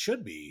logic, it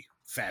should be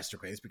faster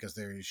pace because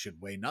they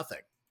should weigh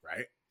nothing,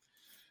 right?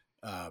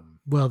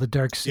 Well, the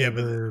dark Yeah, but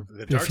saber.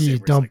 the If dark you saber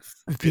is don't, like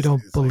if you don't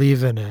it's like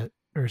believe in it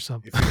or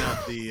something. if you're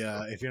not the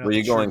Were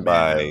you true going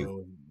by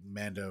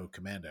Mando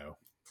commando.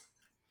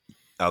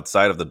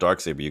 outside of the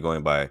dark saber? You're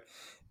going by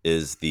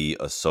is the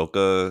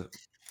Ahsoka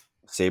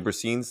saber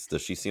scenes?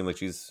 Does she seem like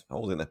she's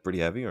holding that pretty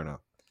heavy or no?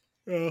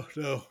 Oh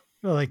no,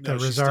 Well, like the no,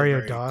 she's still Rosario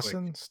very quick.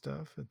 Dawson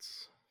stuff.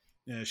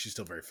 Yeah, she's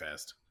still very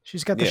fast.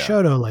 She's got the Yeah.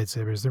 Shoto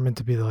lightsabers. They're meant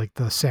to be like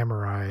the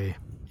samurai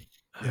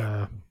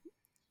Yeah.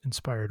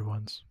 inspired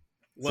ones.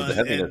 So the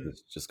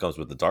heaviness just comes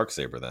with the dark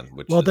saber then,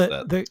 which Well, is the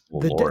that the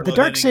full the, lore. the Well,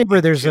 dark then saber.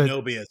 in There's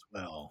Kenobi as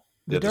well.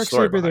 the Yeah, dark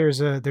story saber.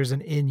 behind There's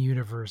an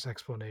in-universe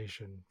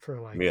explanation for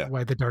like Yeah.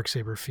 why the dark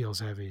saber feels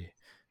heavy.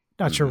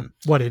 Not Mhm. sure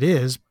what it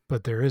is,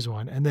 but there is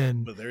one. And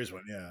then But there is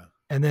one, yeah.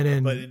 And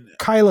then But in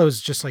Kylo's,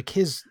 just like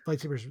his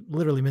lightsaber is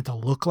literally meant to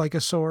look like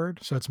a sword,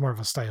 so it's more of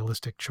a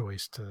stylistic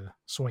choice to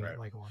swing Right. it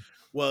like one.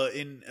 Well,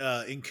 in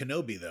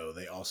Kenobi though,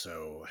 they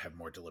also have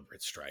more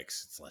deliberate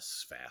strikes. It's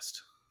less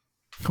fast.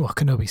 Well,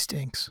 Kenobi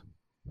stinks.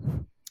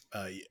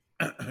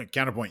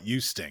 Counterpoint: you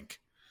stink.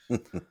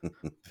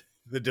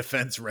 The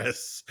defense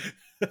rests.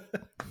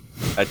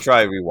 I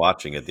tried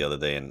rewatching it the other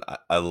day and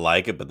I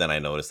like it, but then I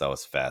noticed I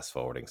was fast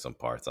forwarding some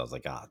parts. I was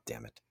like,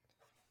 damn it.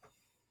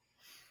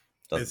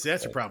 That's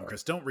your problem,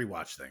 Chris. Don't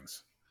rewatch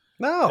things.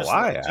 No,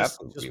 I just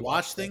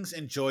watch things,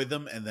 enjoy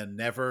them, and then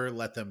never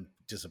let them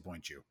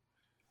disappoint you.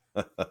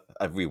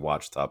 I've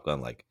rewatched Top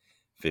Gun like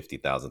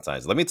 50,000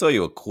 times. Let me tell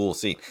you a cool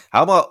scene.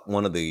 How about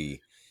one of the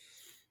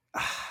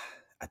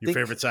Your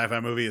favorite sci-fi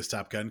movie is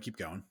Top Gun? Keep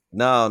going.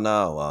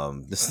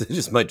 No. This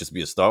just might just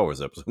be a Star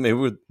Wars episode. Maybe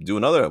we'll do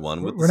another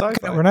one with We're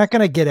not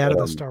going to get out of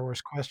the Star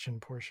Wars question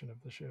portion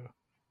of the show.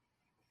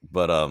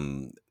 But I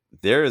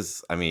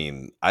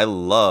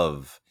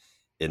love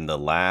in the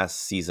last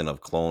season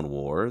of Clone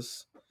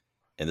Wars,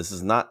 and this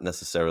is not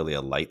necessarily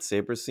a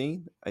lightsaber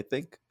scene, I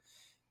think.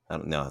 I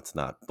don't know, it's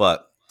not.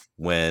 But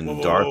when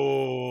hang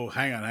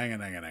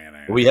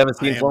on. We haven't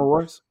seen Clone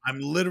Wars? I'm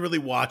literally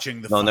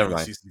watching the final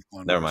season of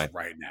Clone Wars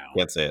right now.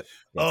 Can't say it.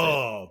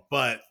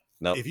 But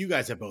if you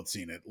guys have both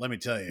seen it, let me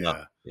tell you.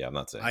 No. Yeah, I'm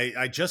not saying.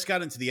 I just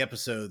got into the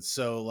episodes,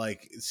 so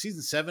like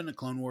season 7 of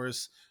Clone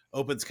Wars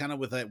opens kind of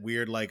with that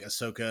weird like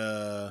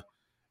Ahsoka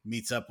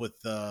meets up with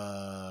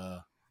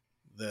the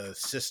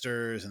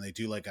sisters and they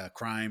do like a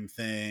crime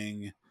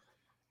thing.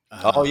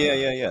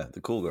 Yeah.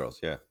 The cool girls,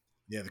 yeah.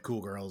 Yeah, the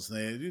cool girls.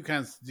 They do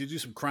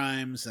some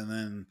crimes, and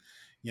then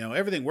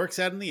everything works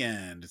out in the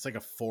end. It's like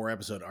a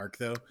 4-episode arc,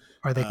 though.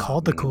 Are they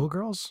called the cool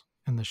girls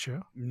in the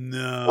show?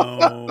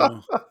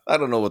 No, I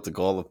don't know what to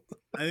call them.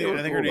 I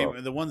think her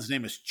name. The one's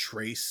name is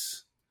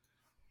Trace.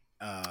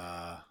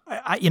 I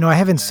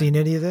haven't seen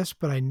any of this,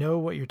 but I know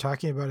what you're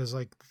talking about is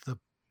like the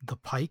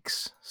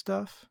Pikes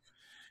stuff.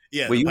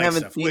 Yeah, well, you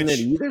haven't seen it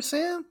either,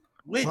 Sam.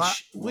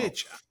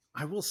 Which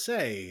I will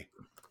say.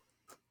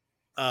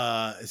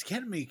 It's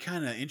getting me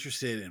kind of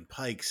interested in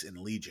Pikes and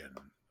Legion.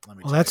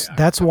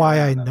 That's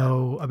why I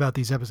know about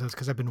these episodes,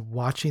 because I've been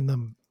watching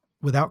them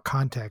without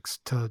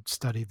context to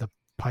study the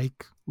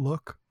Pike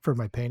look for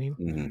my painting.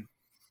 Mm-hmm.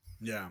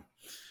 Yeah,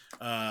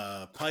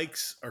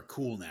 Pikes are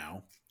cool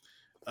now,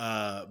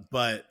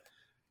 but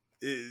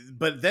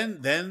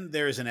then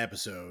there's an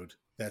episode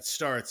that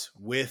starts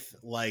with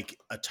like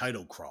a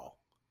title crawl,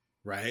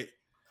 right?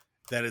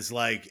 That is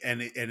like, and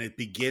it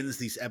begins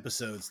these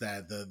episodes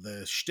that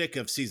the shtick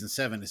of season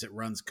 7 is it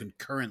runs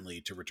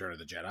concurrently to Return of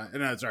the Jedi.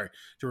 No, sorry,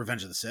 to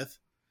Revenge of the Sith.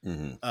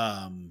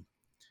 Mm-hmm.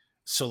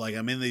 So like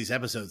I'm in these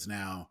episodes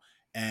now,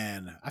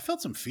 and I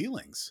felt some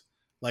feelings.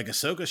 Like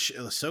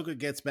Ahsoka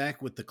gets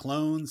back with the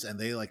clones, and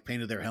they like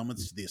painted their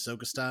helmets to the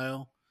Ahsoka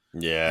style.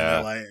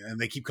 Yeah, and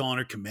they keep calling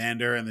her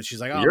Commander, and then she's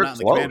like, "Oh, You're I'm not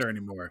the Commander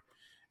anymore."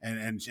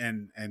 And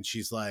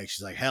she's like,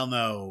 "Hell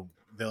no."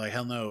 They're like,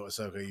 "Hell no,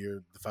 Ahsoka,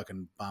 you're the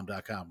fucking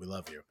bomb.com. We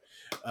love you."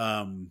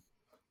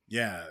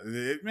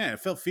 It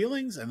felt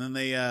feelings, and then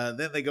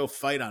they go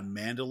fight on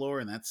Mandalore,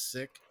 and that's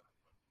sick.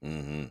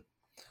 Mm-hmm.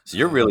 So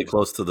you're really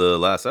close to the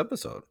last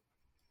episode,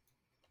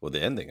 well,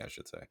 the ending, I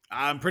should say.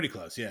 I'm pretty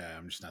close. Yeah,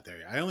 I'm just not there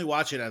yet. I only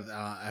watch it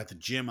at the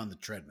gym on the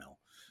treadmill.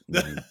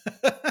 Mm-hmm.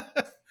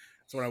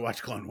 That's when I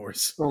watch Clone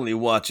Wars. Only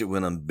watch it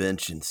when I'm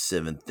benching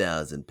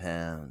 7,000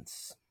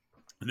 pounds.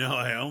 No,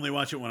 I only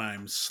watch it when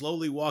I'm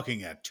slowly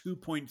walking at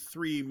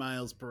 2.3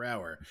 miles per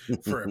hour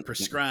for a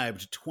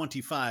prescribed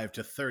 25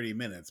 to 30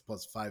 minutes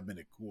plus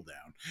 5-minute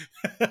cooldown.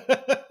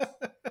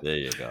 There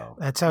you go.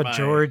 That's how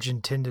George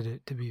intended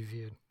it to be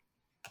viewed.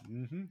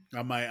 Mm-hmm.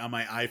 On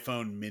my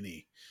iPhone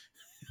mini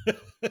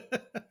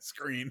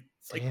screen.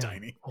 It's like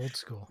tiny. Old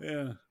school.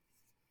 Yeah.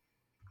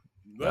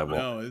 Well,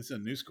 no, it's a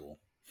new school.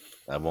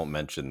 I won't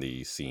mention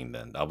the scene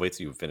then. I'll wait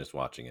till you finish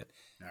watching it.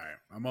 All right.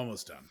 I'm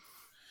almost done.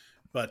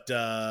 But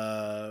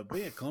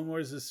yeah, Clone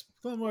Wars is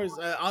Clone Wars.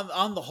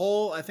 On the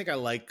whole, I think I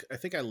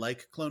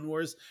like Clone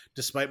Wars,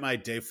 despite my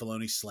Dave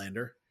Filoni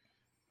slander.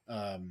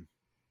 Um,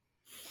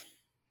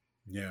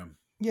 yeah,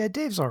 Yeah,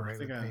 Dave's all I right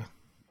think with me.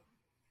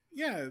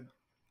 yeah,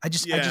 I yeah.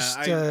 just,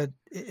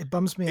 it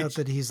bums me out It's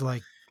that he's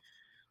like,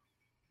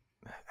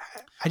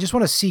 I just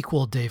want a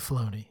sequel, Dave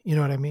Filoni. You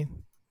know what I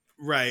mean?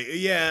 right.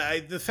 Yeah,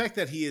 the fact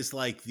that he is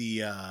like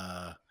it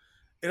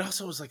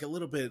also was like a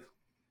little bit.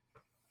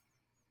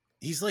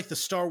 He's like the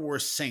Star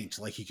Wars saint,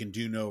 like he can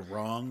do no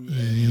wrong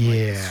in like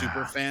the super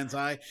Yeah. fans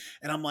eye,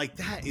 and I'm like,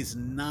 that is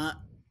not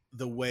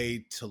the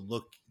way to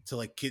look to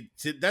like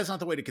that's not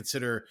the way to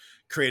consider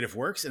creative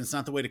works, and it's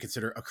not the way to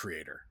consider a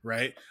creator,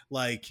 right?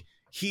 Like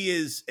he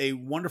is a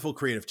wonderful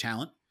creative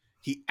talent.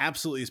 He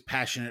absolutely is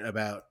passionate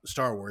about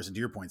Star Wars, and to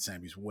your point,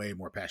 Sam, he's way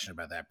more passionate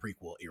about that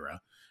prequel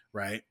era,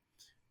 right?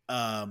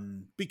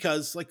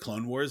 Because like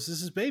Clone Wars is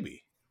his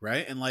baby,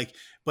 right? And like,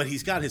 but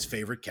he's got his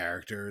favorite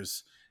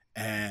characters,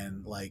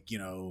 and like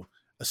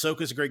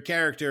Ahsoka's a great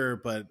character,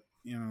 but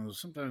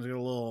sometimes you get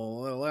a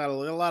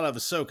lot of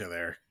Ahsoka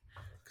there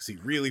because he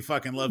really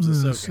fucking loves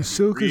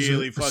Ahsoka, and he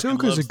really fucking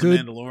loves the a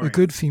Mandalorian.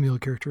 good female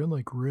character,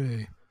 unlike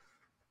Rey.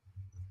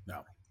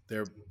 No,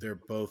 they're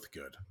both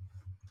good.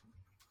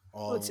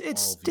 Well, All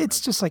it's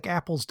just like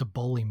apples to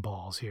bowling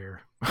balls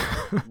here.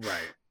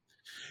 right.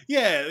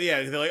 Yeah.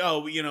 They're like, oh,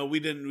 we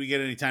didn't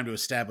get any time to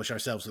establish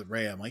ourselves with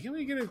Ray. I'm like,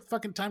 we didn't get a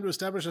fucking time to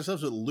establish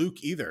ourselves with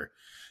Luke either.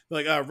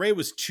 They're like, Ray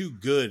was too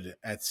good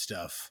at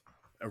stuff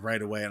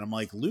right away, and I'm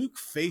like, Luke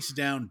faced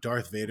down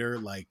Darth Vader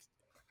like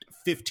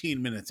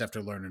 15 minutes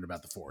after learning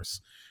about the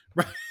Force,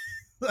 right?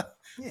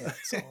 Yeah,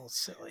 it's all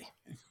silly.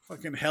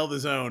 Fucking held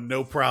his own,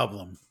 no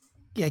problem.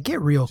 Yeah, get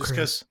real, Just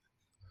Chris.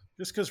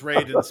 because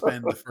Ray didn't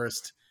spend the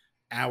first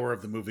hour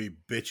of the movie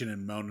bitching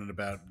and moaning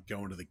about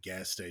going to the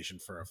gas station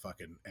for a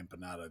fucking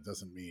empanada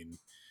doesn't mean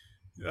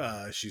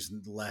she's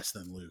less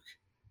than Luke.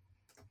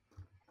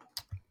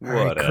 All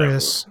right, Whatever.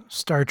 Chris,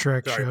 Star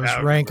Trek Sorry, shows,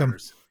 Power rank them.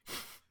 Converters.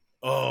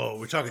 Oh,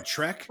 we're talking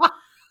Trek.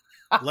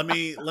 let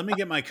me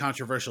get my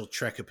controversial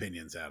Trek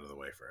opinions out of the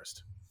way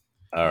first.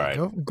 All right.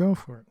 Go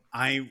for it.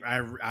 I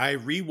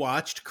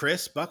rewatched,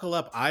 Chris, buckle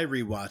up. I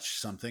rewatched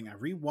something. I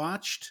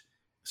rewatched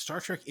Star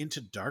Trek Into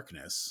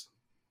Darkness.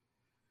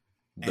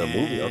 The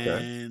movie, okay.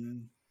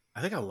 And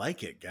I think I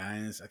like it,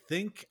 guys. I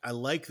think I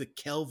like the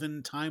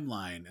Kelvin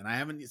timeline, and I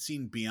haven't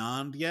seen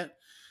Beyond yet,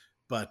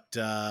 but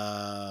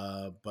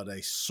a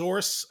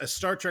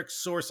Star Trek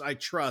source I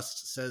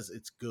trust says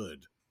it's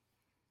good.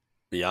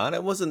 Beyond,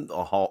 it wasn't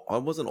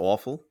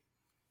awful.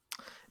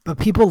 But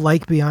people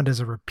like Beyond as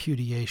a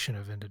repudiation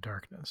of Into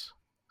Darkness.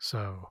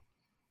 So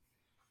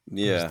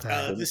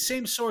Yeah. The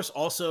same source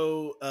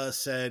also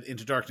said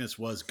Into Darkness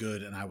was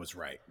good, and I was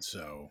right.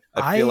 So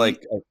I feel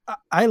like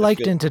I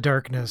liked Into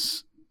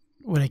Darkness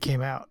when it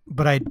came out,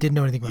 but I didn't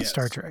know anything about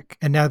Star Trek.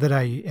 And now that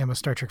I am a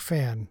Star Trek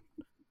fan,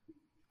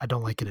 I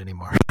don't like it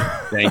anymore.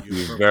 Thank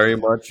you very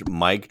much.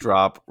 Mic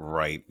drop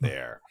right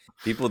there.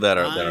 People that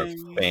are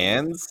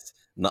fans,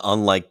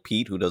 unlike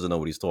Pete, who doesn't know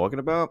what he's talking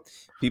about,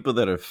 people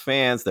that are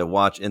fans that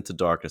watch Into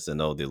Darkness and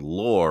know the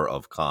lore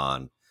of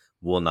Khan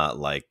will not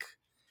like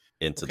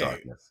Into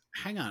Darkness.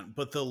 Hang on,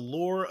 but the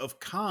lore of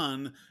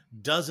Khan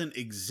doesn't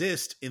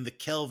exist in the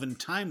Kelvin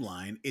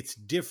timeline. It's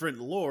different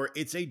lore.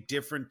 It's a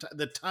different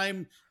the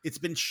time. It's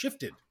been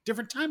shifted.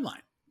 Different timeline.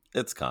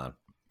 It's Khan.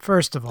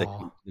 First of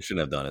all, you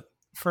shouldn't have done it.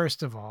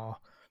 First of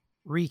all,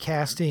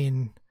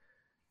 recasting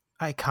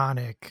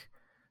iconic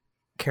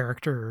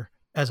character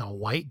as a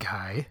white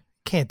guy,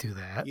 can't do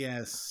that.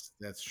 Yes,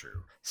 that's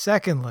true.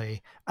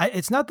 Secondly,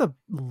 it's not the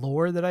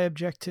lore that I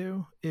object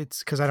to.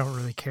 It's because I don't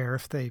really care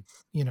if they,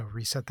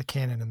 reset the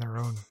canon in their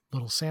own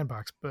little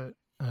sandbox. But,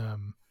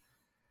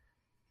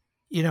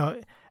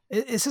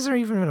 this isn't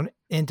even an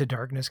Into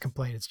Darkness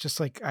complaint. It's just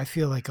like, I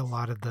feel like a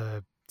lot of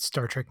the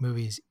Star Trek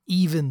movies,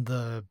 even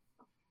the,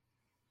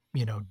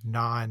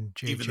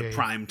 non-JJ. Even the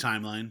prime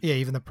timeline. Yeah,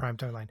 even the prime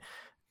timeline.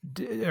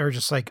 Are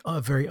just like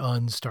a very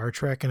un-Star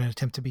Trek in an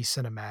attempt to be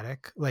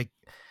cinematic. Like,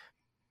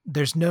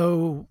 there's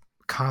no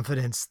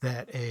confidence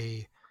that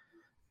a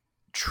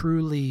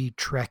truly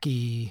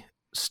Trekkie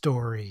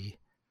story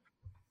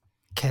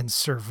can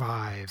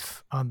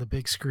survive on the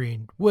big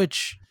screen,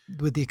 which,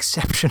 with the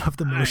exception of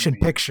the motion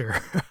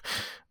picture.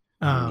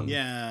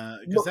 Yeah,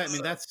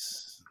 because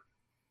that's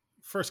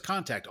First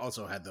Contact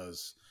also had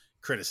those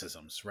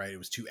criticisms, right? It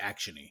was too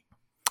actiony.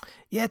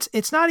 Yeah,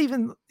 it's not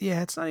even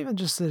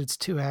just that it's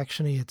too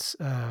actiony. It's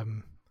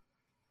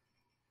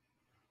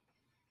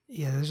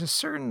there's a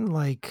certain,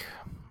 like,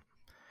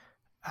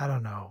 I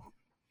don't know.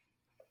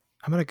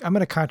 I'm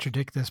gonna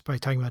contradict this by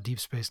talking about Deep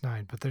Space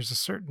Nine, but there's a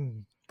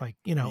certain, like,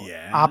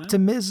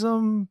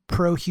 optimism,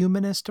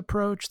 pro-humanist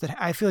approach that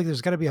I feel like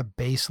there's got to be a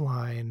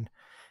baseline,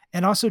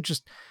 and also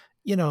just,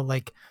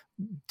 like,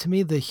 to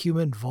me the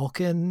human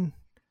Vulcan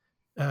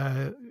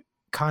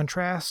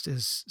contrast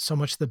is so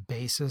much the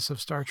basis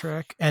of Star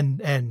Trek,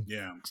 and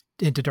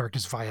Into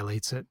Darkness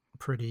violates it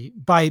pretty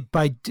by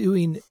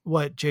doing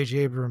what J.J.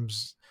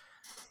 Abrams,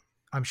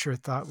 I'm sure,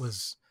 thought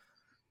was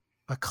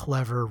a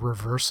clever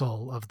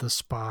reversal of the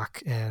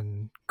Spock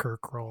and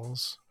Kirk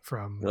roles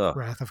from Ugh,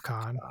 Wrath of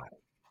Khan.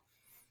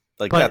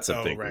 like But- that's a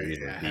Oh, big right,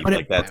 reason. yeah. Deep. But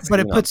Like that's but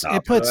it on puts top it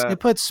of puts that. it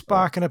puts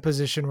Spock in a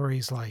position where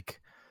he's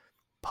like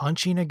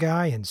punching a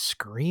guy and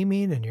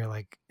screaming, and you're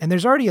like, and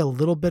there's already a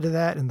little bit of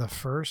that in the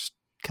first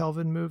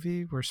Kelvin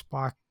movie where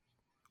Spock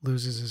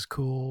loses his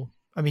cool.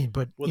 I mean,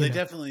 but Well, you they know,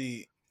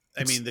 definitely.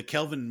 I mean, the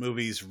Kelvin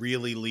movies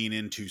really lean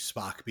into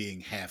Spock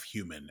being half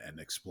human and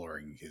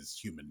exploring his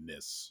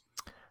humanness,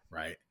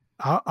 right?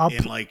 I'll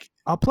And like,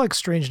 I'll plug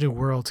Strange New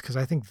Worlds because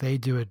I think they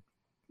do it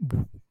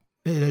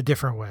in a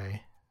different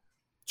way.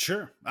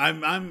 sure,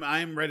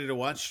 I'm ready to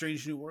watch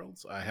Strange New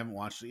Worlds. I haven't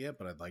watched it yet,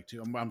 but I'd like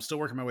to. I'm still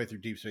working my way through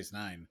Deep Space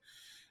Nine.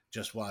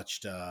 Just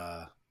watched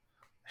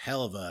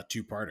hell of a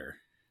two-parter.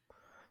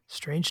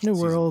 Strange New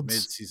Mid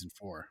Worlds season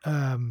 4.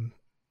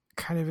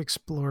 kind of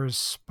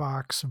explores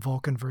Spock's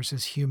Vulcan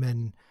versus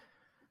human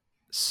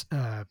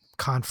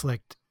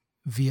conflict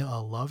via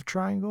a love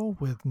triangle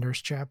with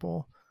Nurse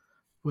Chapel,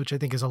 which I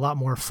think is a lot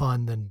more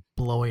fun than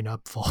blowing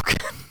up Vulcan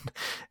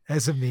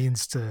as a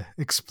means to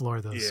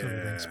explore those sort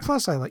of things. Yeah.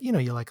 Plus, I like, you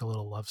like a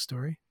little love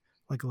story,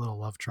 like a little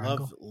love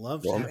triangle.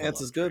 Love to have a Romance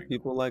love is good. triangle.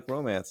 People like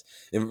romance.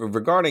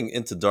 Regarding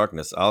Into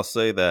Darkness, I'll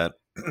say that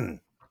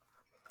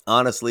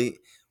honestly,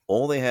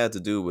 all they had to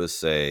do was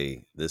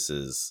say this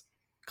is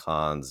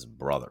Khan's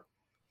brother,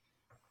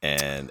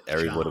 and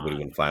everybody would have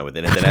been fine with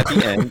it. And then at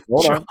the end,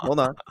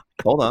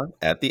 hold on.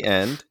 At the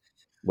end,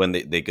 when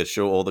they could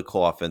show all the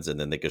coffins, and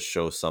then they could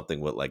show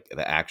something with like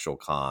the actual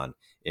Khan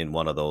in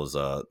one of those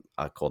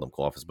I call them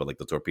coffins, but like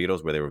the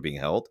torpedoes where they were being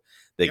held,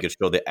 they could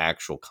show the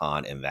actual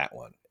Khan in that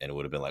one, and it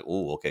would have been like,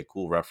 oh, okay,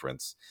 cool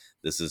reference.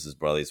 This is his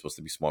brother. He's supposed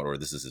to be smart, or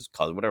this is his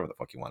cousin, whatever the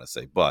fuck you want to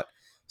say. But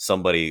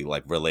somebody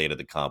like related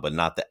to Khan, but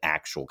not the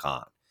actual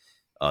Khan.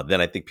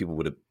 Then I think people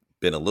would have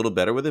been a little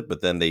better with it.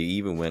 But then they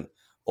even went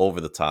over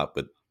the top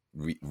with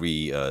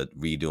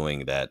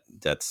redoing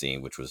that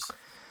scene, which was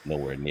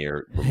nowhere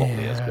near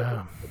remotely as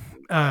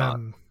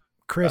good.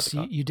 Chris,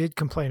 you did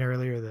complain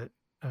earlier that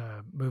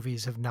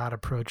movies have not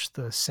approached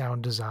the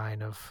sound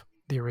design of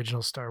the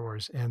original Star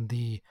Wars, and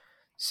the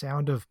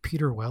sound of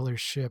Peter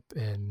Weller's ship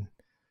in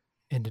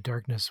Into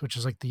Darkness, which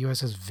is like the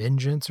USS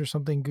Vengeance or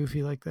something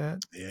goofy like that.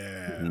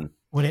 Yeah. Mhm.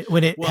 When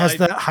it has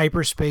the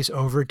hyperspace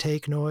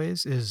overtake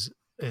noise is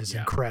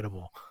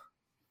incredible.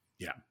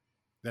 Yeah.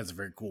 That's a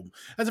very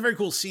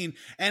cool scene.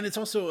 And it's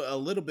also a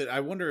little bit, I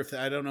wonder if,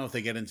 I don't know if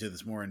they get into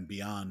this more and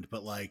beyond,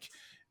 but like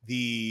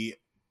the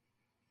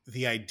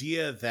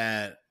idea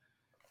that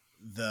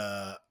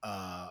the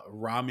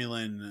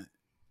Romulan,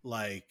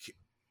 like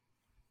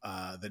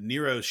the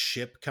Nero's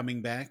ship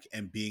coming back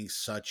and being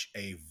such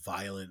a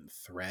violent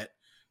threat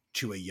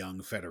to a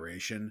young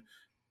Federation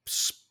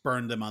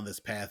spurned them on this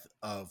path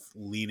of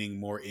leaning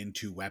more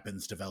into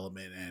weapons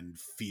development and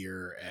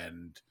fear,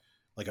 and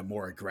like a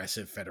more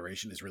aggressive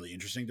Federation is really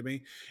interesting to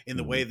me, in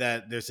the way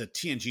that there's a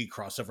TNG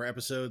crossover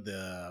episode,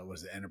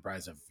 the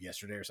Enterprise of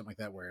Yesterday or something like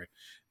that, where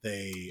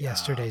they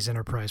Yesterday's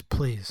Enterprise,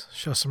 please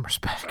show some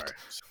respect.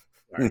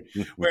 Sorry.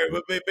 Where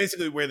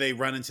basically where they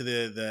run into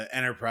the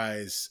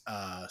Enterprise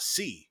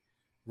C,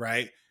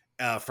 right?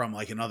 From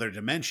like another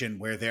dimension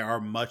where they are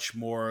much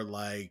more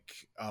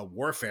like a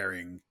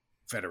warfaring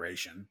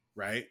Federation,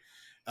 right?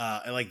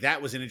 And like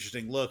that was an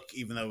interesting look,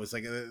 even though it was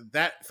like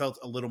that felt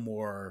a little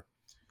more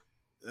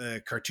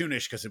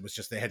cartoonish because it was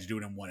just they had to do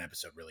it in one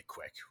episode really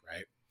quick,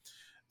 right?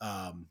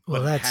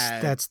 Well,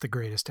 that's the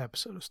greatest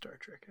episode of Star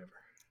Trek ever.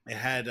 It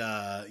had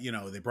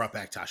they brought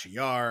back Tasha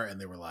Yar,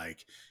 and they were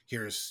like,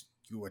 here's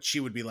what she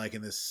would be like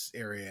in this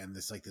area, and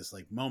this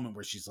moment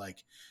where she's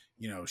like,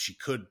 she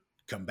could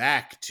come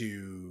back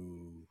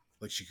to,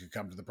 like, she could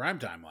come to the prime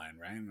timeline,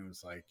 right? And it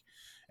was like,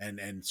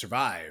 and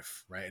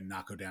survive, right, and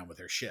not go down with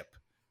her ship,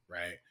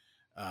 right?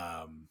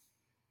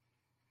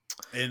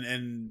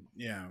 And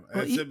yeah,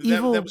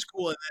 well, that was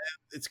cool. And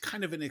it's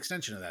kind of an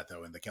extension of that,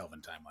 though, in the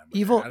Kelvin timeline.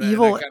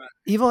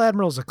 Evil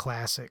Admiral's a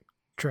classic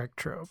Trek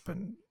trope,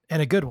 and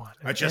a good one.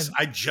 I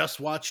just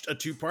watched a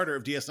two-parter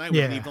of DS9 with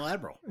an Evil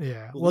Admiral.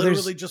 Yeah, well,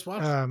 literally just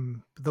watched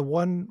the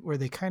one where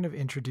they kind of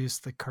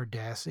introduced the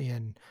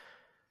Cardassian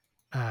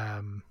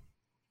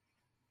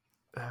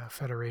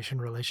Federation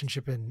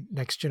relationship in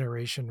Next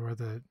Generation,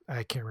 where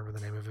I can't remember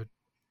the name of it.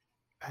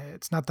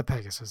 It's not the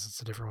Pegasus;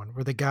 it's a different one,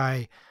 where the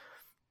guy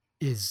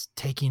is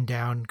taking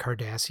down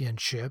Cardassian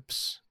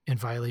ships in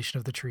violation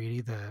of the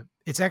treaty.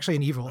 It's actually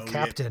an evil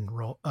captain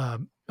role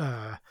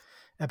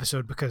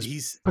episode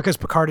because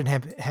Picard and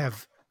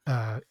have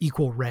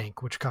equal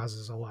rank, which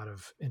causes a lot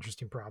of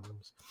interesting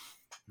problems.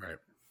 Right.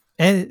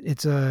 And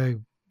it's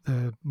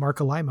Mark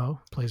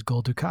Alimo plays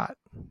Gul Dukat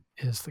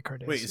is the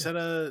Cardassian. Wait, is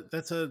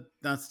that's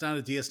not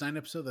a DS9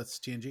 episode? That's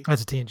TNG?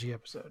 That's a TNG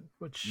episode,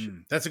 which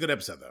that's a good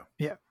episode though.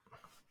 Yeah.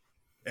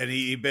 And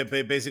he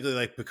basically,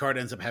 like, Picard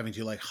ends up having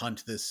to like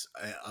hunt this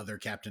other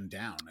captain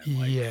down and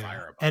like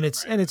fire up. And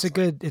it's one of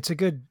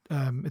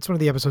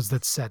the episodes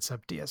that sets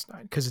up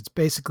DS9, because it's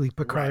basically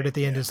Picard at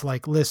the end is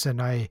like, listen,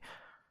 I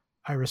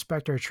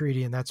respect our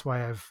treaty, and that's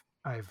why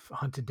I've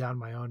hunted down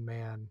my own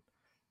man.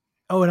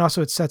 Oh, and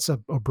also it sets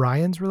up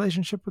O'Brien's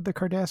relationship with the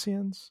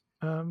Cardassians,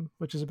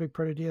 which is a big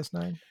part of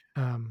DS9.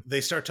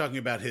 They start talking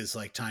about his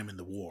like time in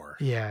the war.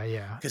 Yeah,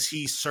 yeah, because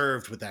he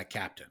served with that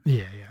captain.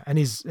 yeah, and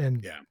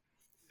Yeah.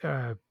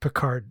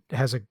 Picard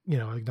has a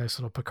nice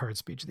little Picard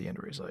speech at the end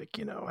where he's like,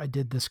 I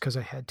did this because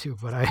I had to,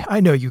 but I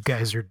know you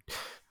guys are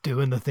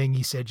doing the thing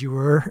he said you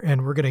were,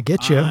 and we're gonna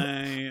get you.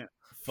 I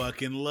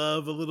fucking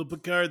love a little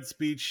Picard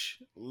speech.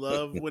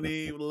 Love when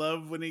he.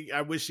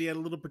 I wish he had a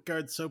little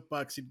Picard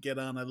soapbox he'd get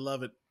on. I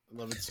love it. I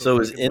love it So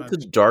is fucking Into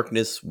much.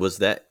 Darkness, was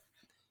that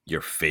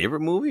your favorite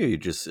movie, or you're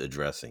just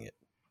addressing it?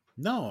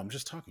 No, I'm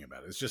just talking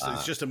about it.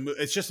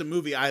 It's just a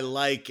movie I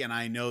like, and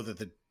I know that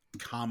the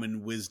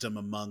common wisdom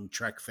among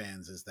Trek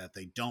fans is that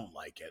they don't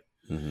like it.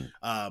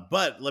 Mm-hmm.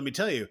 But let me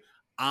tell you,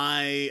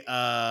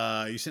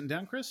 you sitting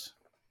down, Chris?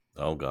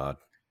 Oh God,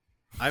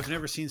 I've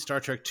never seen Star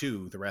Trek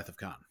II: The Wrath of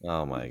Khan.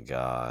 oh my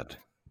God,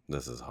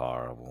 this is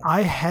horrible.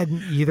 I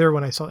hadn't either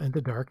when I saw Into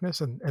Darkness,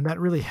 and that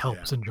really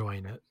helps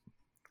enjoying it.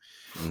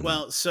 Mhm.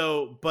 Well,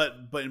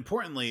 but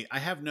importantly, I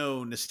have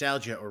no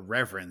nostalgia or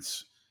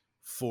reverence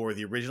for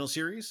the original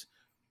series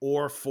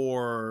or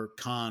for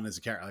Khan as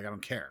a character. Like I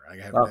don't care.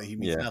 Like he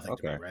means nothing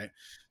to me, right?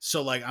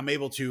 So like I'm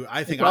able to.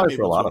 I think I'm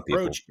able to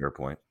approach. Your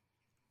point.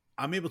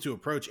 I'm able to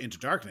approach Into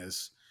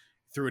Darkness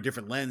through a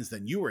different lens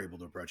than you were able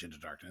to approach Into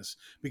Darkness,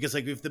 because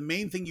like if the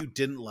main thing you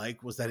didn't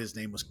like was that his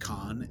name was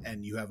Khan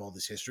and you have all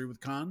this history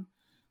with Khan,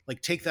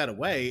 like take that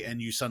away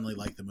and you suddenly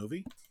like the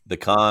movie. The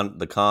Khan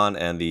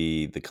and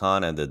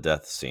the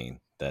death scene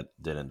that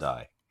didn't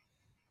die.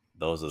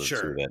 Those are the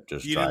two that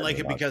just. You didn't like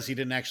it because he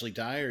didn't actually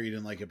die, or you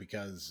didn't like it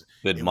because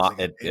I feel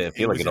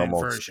like it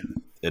almost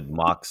it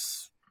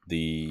mocks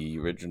the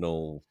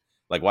original.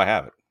 Like, why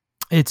have it?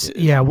 It's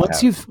we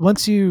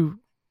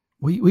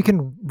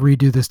can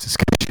redo this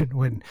discussion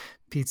when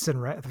Pete's in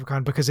Wrath of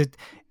Khan, because it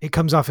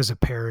comes off as a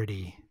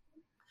parody.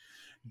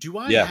 Do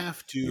I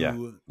have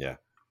to? Yeah.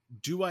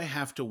 Do I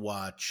have to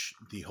watch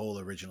the whole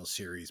original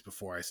series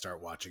before I start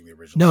watching the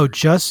original? No,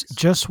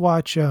 just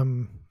watch.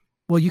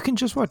 Well, you can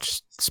just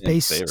watch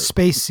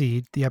Space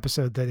Seed, the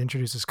episode that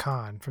introduces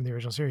Khan from the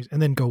original series,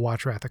 and then go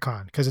watch Wrath of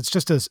Khan, because it's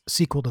just a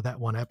sequel to that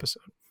one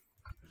episode.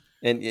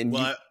 And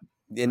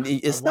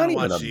it's not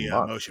even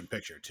the motion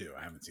picture too.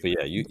 I haven't seen.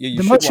 But you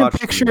the motion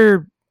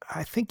picture.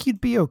 I think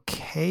you'd be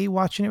okay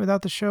watching it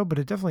without the show, but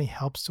it definitely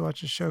helps to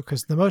watch the show,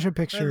 because the motion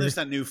picture. And there's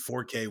that new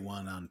 4K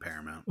one on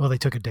Paramount. Well, they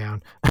took it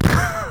down.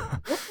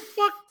 What the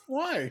fuck?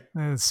 Why?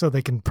 So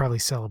they can probably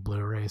sell a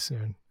Blu-ray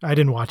soon. I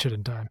didn't watch it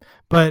in time,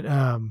 but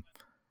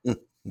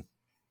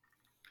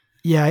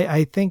yeah,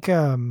 I think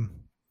the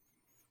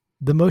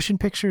motion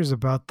picture is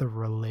about the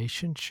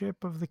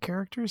relationship of the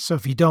characters. So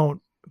if you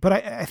don't, but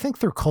I think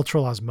through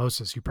cultural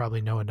osmosis, you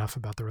probably know enough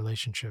about the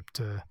relationship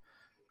to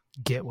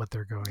get what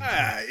they're going through.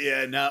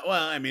 Yeah, no.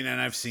 Well, I mean,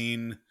 and I've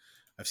seen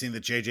the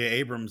J.J.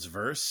 Abrams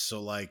verse, so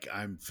like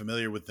I'm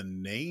familiar with the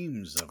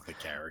names of the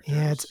characters.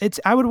 Yeah, it's.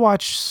 I would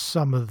watch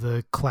some of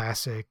the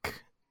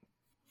classic.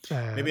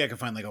 Maybe I can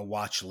find like a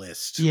watch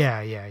list.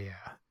 Yeah.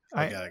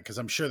 Because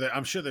I'm sure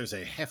there's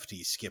a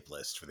hefty skip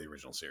list for the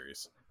original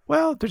series.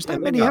 Well, there's not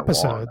many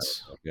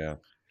episodes. Yeah,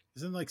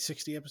 isn't it like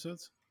 60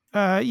 episodes?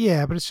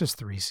 Yeah, but it's just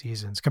 3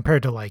 seasons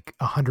compared to like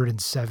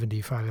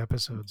 175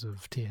 episodes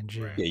of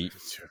TNG. Right. Yeah,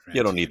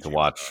 you don't need to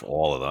watch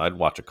all of them. I'd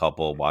watch a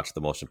couple, watch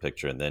the motion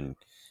picture, and then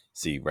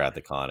see Wrath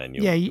of Khan, and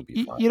you'll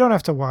be fine. You don't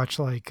have to watch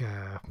like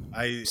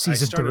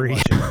season 3.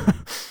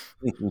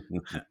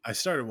 I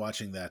started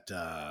watching that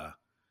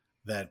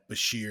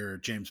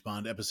Bashir James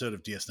Bond episode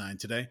of DS9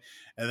 today,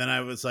 and then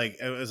it was like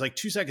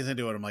 2 seconds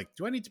into it, I'm like,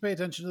 do I need to pay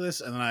attention to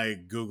this? And then I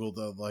googled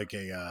a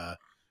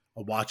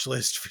watch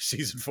list for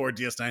season 4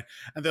 DS9,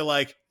 and they're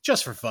like,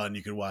 just for fun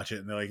you could watch it,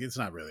 and they're like, it's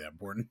not really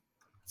important.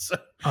 So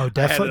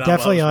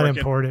definitely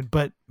unimportant,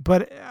 but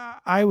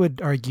I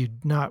would argue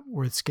not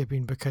worth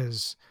skipping,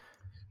 because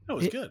no,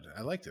 it's good.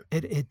 I liked it.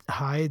 It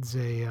hides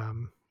a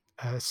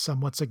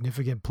somewhat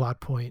significant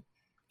plot point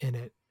in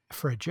it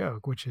for a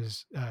joke, which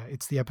is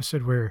it's the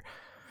episode where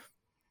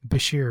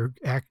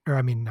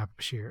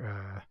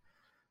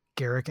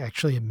Garrick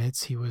actually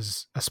admits he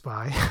was a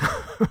spy.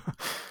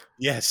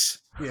 Yes.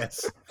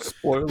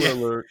 Spoiler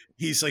alert.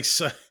 He's like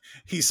so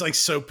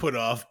put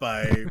off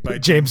by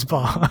James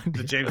Bond,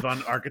 the James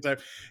Bond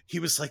archetype. He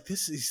was like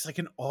he's like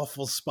an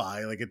awful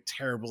spy, like a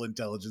terrible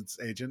intelligence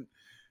agent.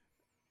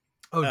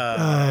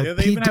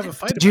 They even have a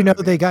fight. Did you know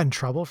they got in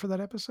trouble for that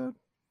episode?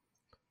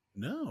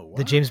 No. Why?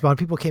 The James Bond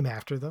people came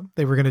after them.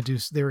 They were going to do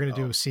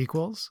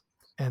sequels,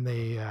 and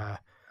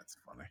that's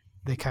funny.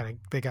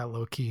 They got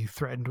low key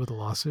threatened with a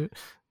lawsuit.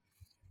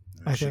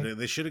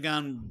 They should have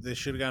gone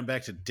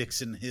back to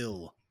Dixon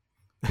Hill.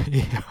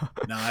 Yeah.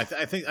 No, I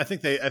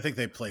think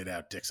they played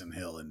out Dixon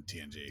Hill in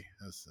TNG.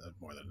 That's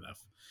more than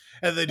enough.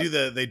 And they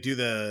do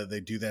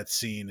that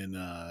scene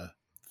in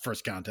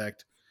First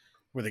Contact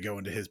where they go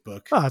into his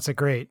book. Oh, that's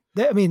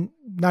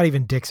not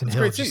even Dixon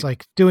Hill. Just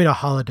like doing a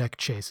holodeck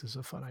chase is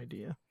a fun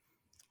idea.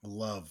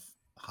 Love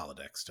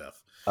holodeck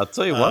stuff. I'll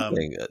tell you one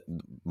thing.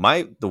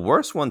 The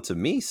worst one to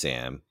me,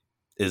 Sam,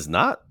 is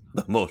not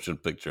the motion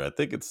picture. I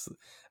think it's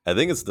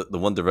the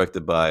one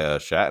directed by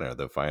Shatner,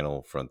 The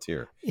Final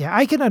Frontier. Yeah,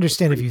 I can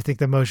understand if you think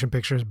the motion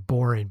picture is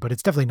boring, but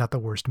it's definitely not the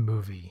worst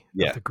movie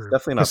of the group.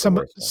 Definitely not the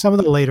worst. Some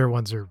of the later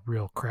ones are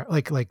real crap.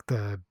 Like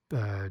the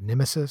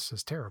Nemesis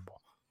is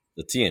terrible.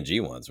 The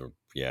TNG ones were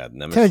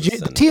Nemesis.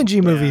 The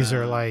TNG movies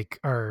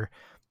are,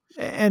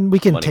 and we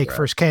can take grab.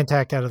 First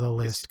Contact out of the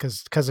list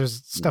because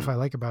there's stuff I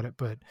like about it,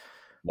 but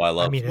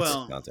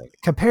Contact.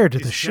 Compared to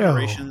the show,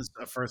 Generations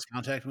a First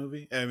Contact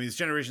movie. I mean, is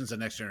Generations a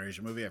Next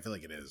Generation movie? I feel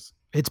like it is.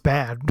 It's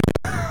bad.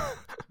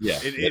 Yeah,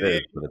 it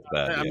is, but it's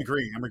bad. I'm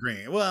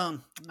agreeing.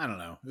 Well, I don't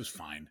know. It was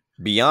fine.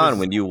 Beyond,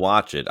 when you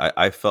watch it,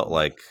 I felt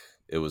like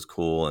it was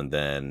cool, and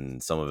then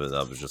some of it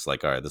I was just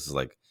like, all right, this is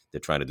like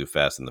they're trying to do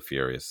Fast and the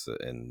Furious,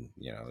 and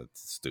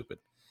it's stupid.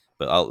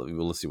 But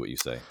let's see what you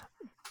say.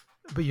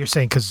 But you're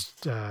saying because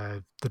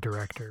the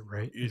director,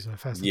 right? Is a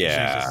Fast and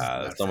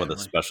Furious. Some of the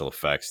special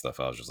effects stuff,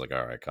 I was just like,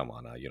 all right, come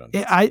on now, you don't.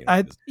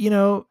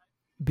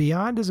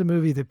 Beyond is a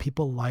movie that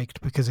people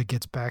liked because it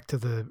gets back to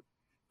the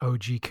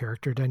OG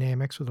character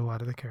dynamics with a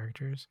lot of the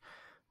characters,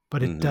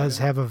 but it does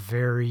have a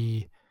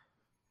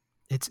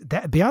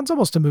Beyond's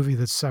almost a movie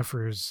that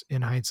suffers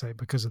in hindsight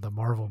because of the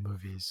Marvel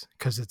movies,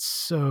 because it's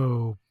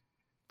so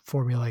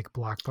formulaic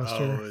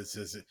blockbuster. Oh,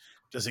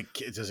 does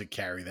it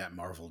carry that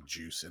Marvel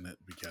juice in it?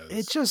 Because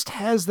it just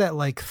has that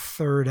like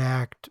third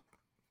act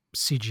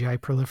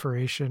CGI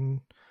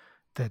proliferation.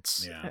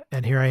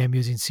 And here I am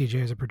using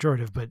CGI as a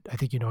pejorative, but I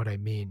think you know what I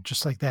mean.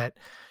 Just like that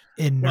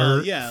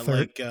inert. I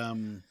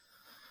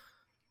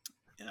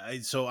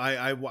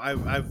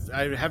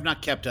have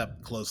not kept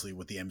up closely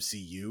with the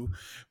MCU,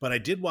 but I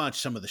did watch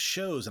some of the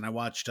shows, and I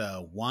watched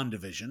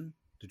WandaVision.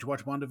 Did you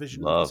watch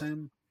WandaVision,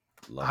 Sam?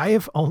 I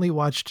have only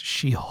watched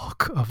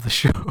She-Hulk of the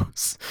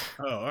shows.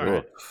 Oh, all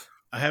right.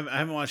 I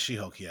haven't watched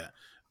She-Hulk yet,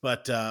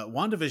 but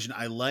WandaVision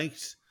I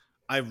liked.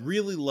 I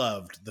really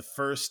loved the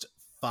first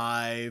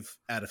 5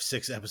 out of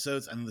 6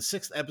 episodes, and the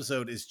 6th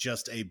episode is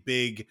just a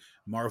big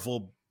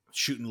Marvel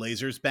shooting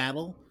lasers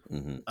battle,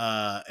 and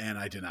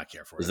I did not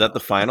care for it. Is that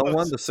the final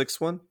one, the 6th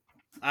one?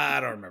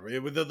 I don't remember.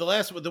 It was the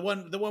last one, the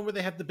one where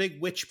they have the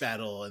big witch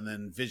battle, and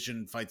then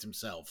Vision fights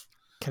himself.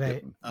 Can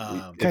if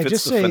it's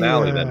just the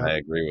finale, then I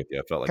agree with you.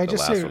 I felt like the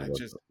last one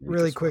was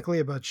really quickly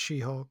about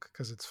She-Hulk,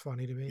 because it's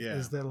funny to me.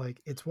 Is that like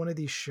it's one of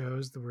these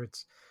shows where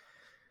it's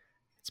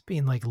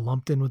being like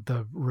lumped in with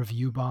the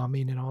review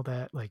bombing and all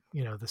that, like the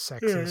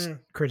sexist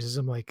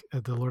criticism, like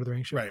the Lord of the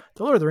Rings show. Right.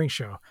 The Lord of the Rings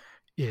show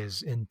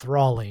is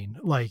enthralling,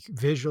 like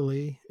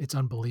visually, it's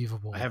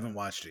unbelievable. I haven't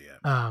watched it yet.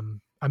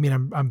 I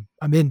mean,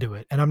 I'm into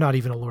it, and I'm not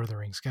even a Lord of the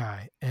Rings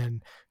guy.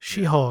 And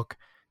She-Hulk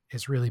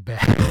is really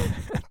bad.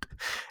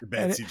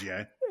 Bad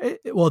CGI.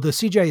 Well, the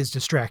CGI is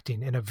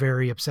distracting in a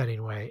very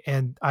upsetting way,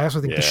 and I also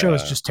think the show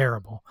is just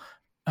terrible,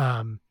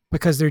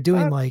 because they're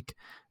doing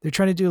they're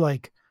trying to do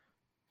like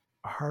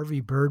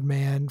Harvey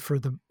Birdman for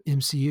the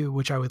MCU,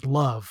 which I would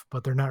love,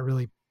 but they're not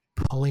really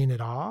pulling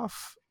it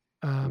off.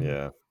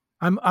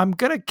 I'm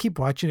gonna keep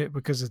watching it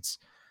because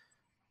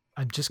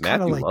I'm just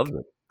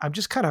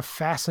kind of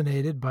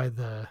fascinated by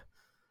that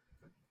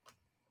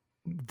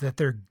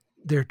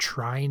they're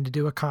trying to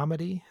do a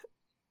comedy,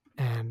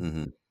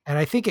 and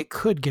I think it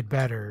could get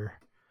better.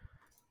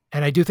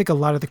 And I do think a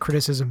lot of the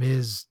criticism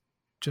is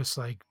just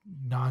like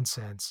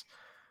nonsense,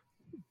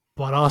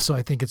 but also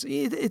I think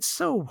it's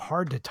so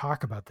hard to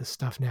talk about this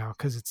stuff now,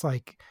 because it's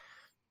like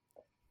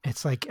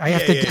I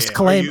have to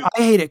disclaim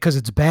I hate it because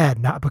it's bad,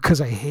 not because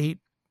I hate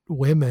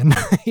women.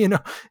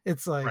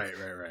 It's like right.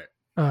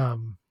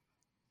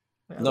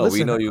 No,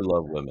 we know you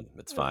love women.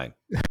 It's fine.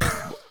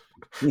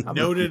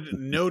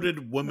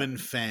 Noted woman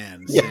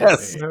fan.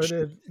 Yes,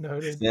 noted.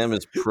 Sam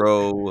is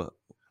pro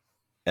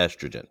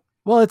estrogen.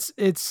 Well,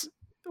 it's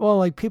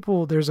like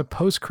people. There's a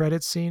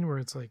post-credit scene where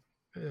it's like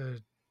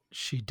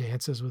she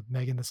dances with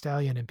Megan Thee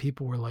Stallion, and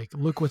people were like,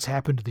 "Look what's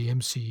happened to the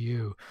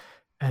MCU,"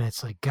 and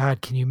it's like,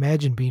 God, can you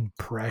imagine being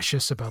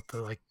precious about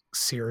the like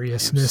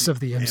seriousness of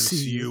the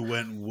MCU? MCU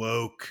went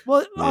woke.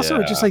 Well,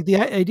 also just like the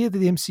idea that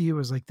the MCU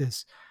was like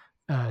this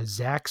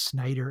Zack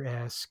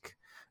Snyder-esque.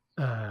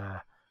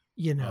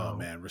 Oh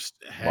man,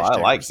 I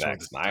like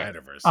Zack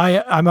Snyder.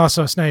 I'm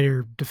also a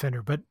Snyder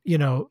defender, but big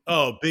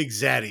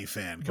Zaddy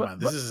fan. Come on,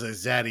 this is a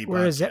Zaddy.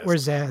 We're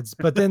Zads,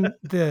 but then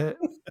the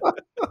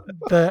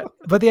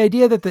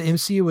idea that the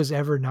MCU was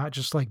ever not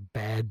just like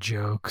bad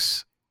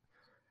jokes.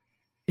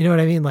 You know what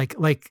I mean? Like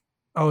the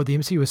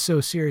MCU was so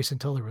serious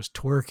until there was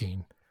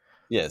twerking.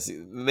 Yes,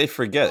 they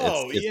forget.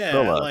 It's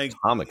still a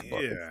comic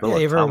book. It's still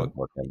a comic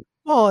book.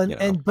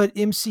 But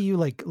MCU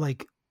like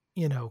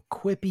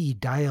quippy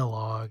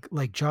dialogue,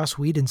 like Joss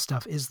Whedon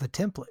stuff is the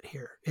template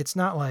here. It's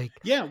not like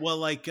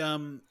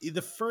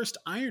the first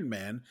Iron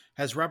Man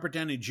has Robert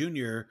Downey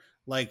Jr.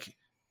 like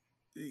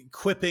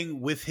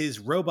quipping with his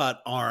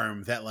robot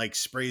arm that like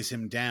sprays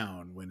him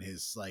down when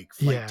his like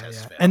flight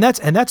test fails. And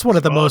that's one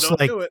of the most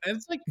like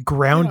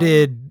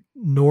grounded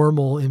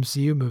normal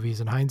MCU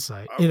movies in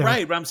hindsight.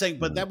 Right, but I'm saying,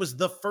 but that was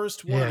the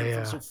first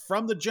one. So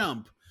from the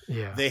jump,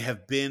 they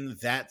have been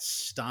that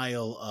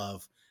style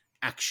of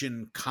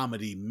action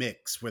comedy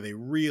mix where they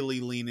really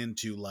lean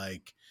into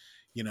like,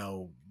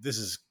 this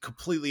is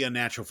completely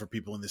unnatural for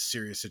people in this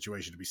serious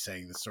situation to be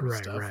saying this sort of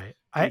stuff Right.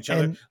 to each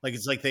other. Like,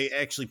 it's like they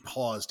actually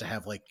pause to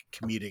have like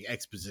comedic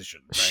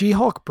exposition. Right?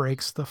 She-Hulk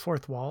breaks the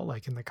fourth wall,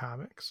 like in the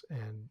comics,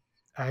 and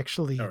I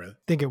actually really?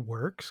 think it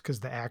works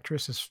because the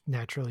actress is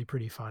naturally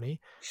pretty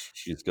funny.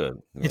 She's good.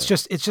 Yeah. It's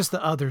just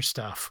the other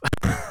stuff.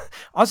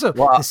 Also,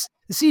 Well,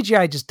 the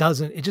CGI just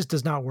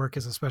does not work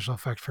as a special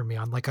effect for me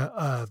on like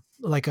a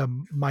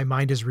my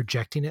mind is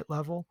rejecting it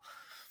level.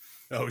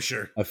 Oh,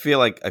 sure. I feel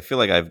like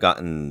I've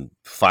gotten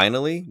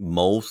finally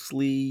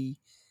mostly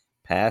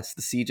past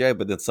the CGI,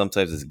 but then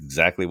sometimes it's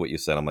exactly what you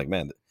said. I'm like,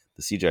 man,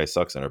 the CGI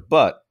sucks in her.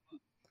 But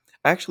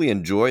I actually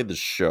enjoyed the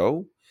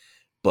show.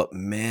 But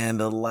man,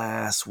 the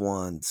last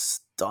one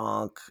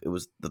stunk. It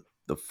was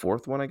the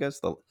fourth one, I guess,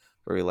 the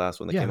very last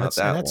one that came out.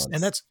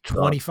 That's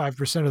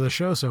 25% of the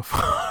show so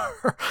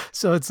far.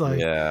 So it's like,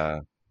 yeah.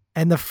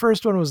 And the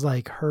first one was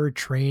like her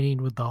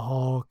training with the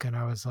Hulk, and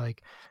I was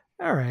like,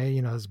 all right,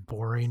 it's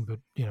boring, but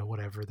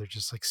whatever. They're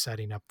just like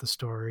setting up the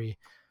story.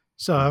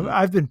 So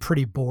I've been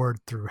pretty bored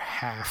through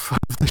half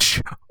of the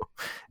show.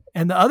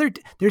 And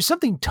there's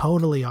something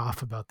tonally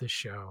off about this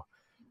show,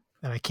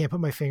 and I can't put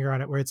my finger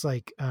on it. Where it's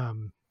like,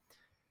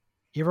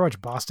 you ever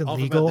watch Boston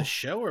Legal? About the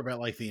show or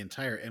about like the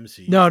entire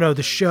MCU? No,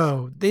 the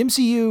show. The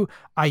MCU,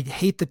 I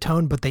hate the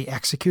tone, but they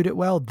execute it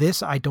well.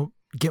 This, I don't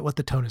get what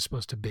the tone is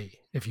supposed to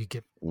be. If you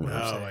get what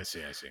I'm saying. I see.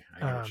 I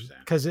get what you're saying.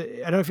 Because I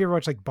don't know if you ever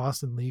watch like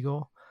Boston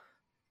Legal.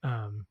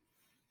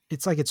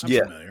 It's like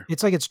familiar.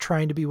 It's like it's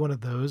trying to be one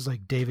of those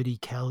like David E.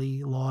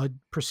 Kelly law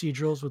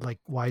procedurals with like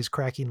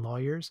wisecracking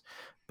lawyers,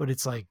 but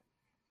it's like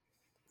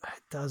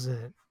it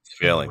doesn't.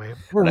 Failing. Anyway,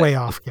 we're way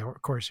off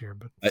course here,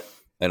 but.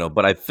 I know,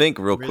 but I think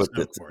real quick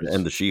to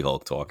end the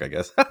She-Hulk talk, I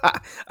guess.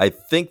 I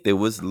think there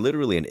was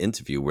literally an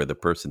interview where the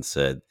person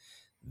said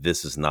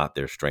this is not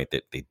their strength,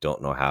 that they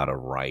don't know how to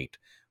write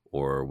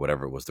or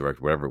whatever it was,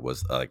 whatever it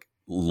was, like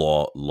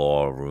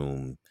law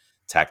room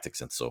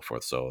tactics and so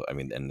forth. So, I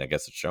mean, and I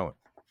guess it's showing.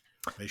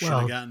 They should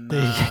have gotten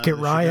get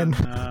Ryan.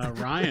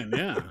 Ryan,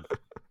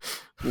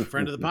 yeah.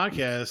 Friend of the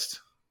podcast,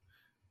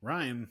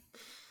 Ryan.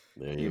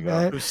 There you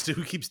go.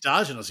 Who keeps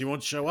dodging us. He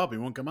won't show up. He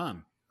won't come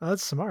on. Oh,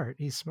 that's smart.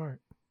 He's smart.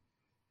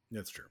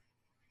 That's true.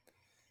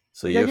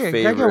 So your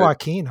favorite... Gotta get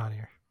Joaquin on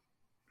here.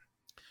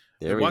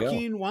 There we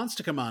Joaquin wants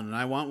to come on, and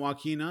I want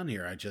Joaquin on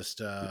here. I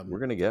just... we're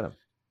going to get him.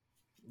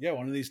 Yeah,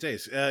 one of these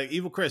days.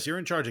 Evil Chris, you're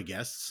in charge of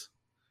guests.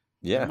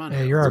 Yeah.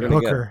 Hey, you're our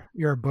booker.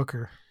 You're a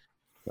booker.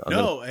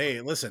 Hey,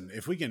 listen,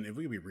 if we can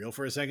be real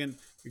for a second,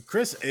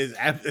 Chris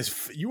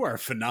you are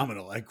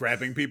phenomenal at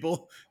grabbing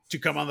people to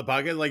come on the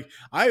podcast. Like,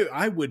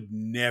 I would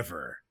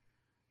never...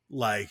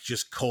 like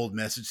just cold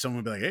message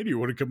someone, be like, hey, do you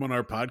want to come on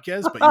our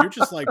podcast? But you're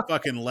just like,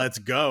 fucking let's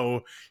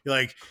go.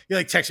 You're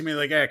texting me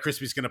like,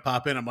 Crispy's gonna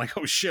pop in. I'm like,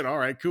 oh shit, all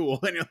right,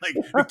 cool. And you're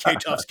like,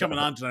 K-Tuff's coming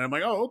on tonight. I'm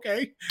like, oh,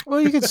 okay. Well,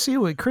 you can see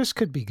what Chris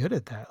could be good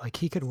at that. Like,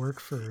 he could work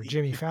for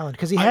Jimmy Fallon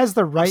because he has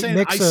the right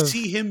mix of... I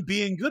see him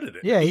being good at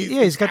it. Yeah,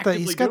 he's got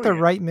the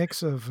right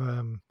mix of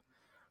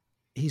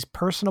he's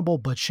personable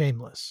but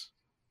shameless.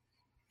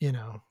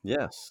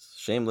 Yes,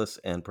 shameless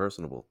and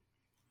personable.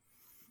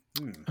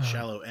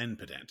 Shallow and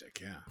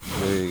pedantic, yeah.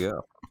 There you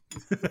go.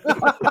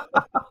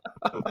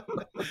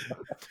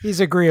 He's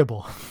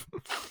agreeable.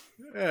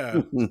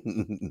 Yeah.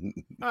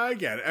 I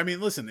get it. I mean,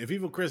 listen, if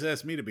Evil Chris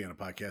asked me to be on a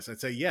podcast, I'd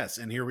say yes,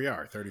 and here we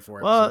are, 34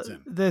 episodes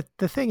in.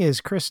 The thing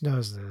is, Chris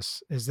knows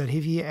this, is that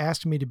if he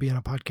asked me to be on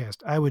a podcast,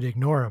 I would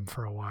ignore him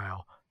for a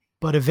while,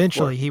 but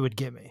eventually he would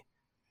get me.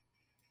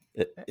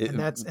 And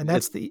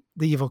that's the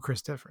Evil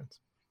Chris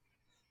difference.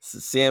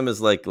 Sam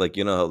is like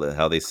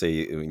how they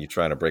say when you're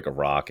trying to break a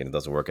rock and it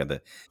doesn't work, and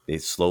they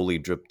slowly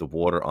drip the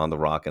water on the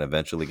rock and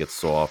eventually gets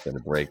soft and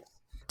it breaks.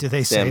 Do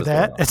they say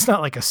that? It's not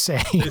like a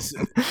saying.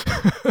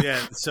 Yeah.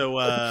 So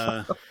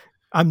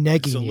I'm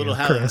negging you,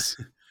 Chris.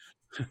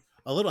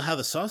 A little how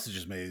the sausage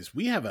is made is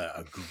we have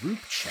a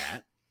group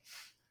chat,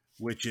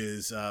 which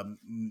is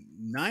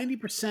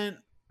 90%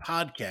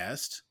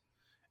 podcast,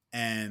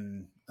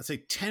 and I'd say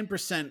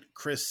 10%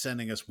 Chris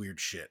sending us weird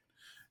shit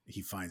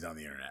he finds on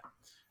the internet.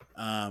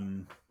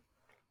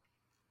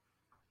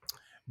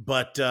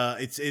 But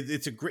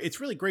it's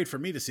really great for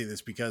me to see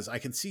this because I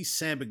can see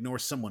Sam ignore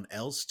someone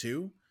else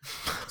too,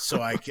 so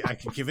I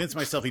can convince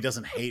myself he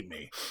doesn't hate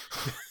me.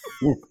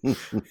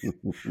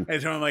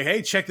 And so I'm like,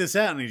 hey, check this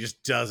out, and he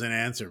just doesn't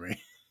answer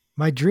me.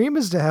 My dream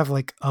is to have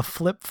like a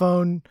flip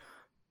phone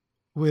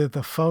with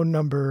a phone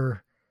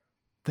number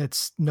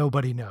that's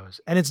nobody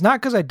knows, and it's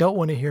not because I don't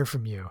want to hear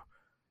from you.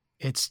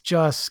 It's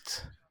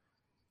just...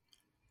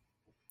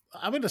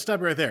 I'm going to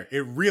stop you right there.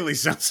 It really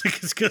sounds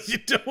like it's because you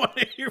don't want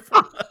to hear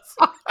from us.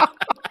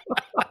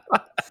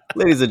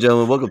 Ladies and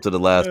gentlemen, welcome to the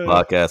last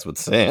podcast with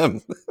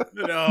Sam.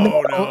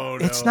 No.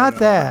 It's not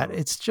that.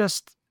 It's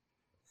just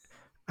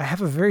I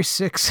have a very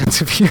sick sense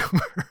of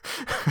humor,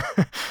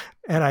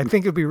 and I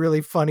think it'd be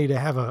really funny to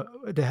have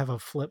a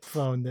flip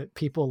phone that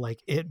people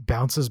like. It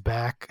bounces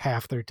back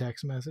half their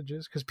text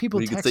messages because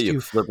people text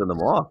you flipping them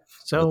off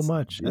so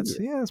much. That's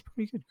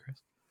pretty good, Chris.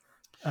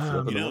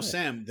 You know,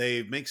 Sam,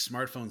 they make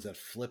smartphones that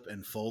flip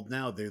and fold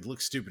now. They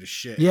look stupid as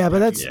shit. Yeah,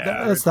 but After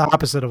that's the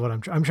opposite of what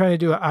I'm trying to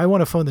do. I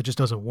want a phone that just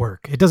doesn't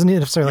work. It doesn't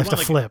necessarily have to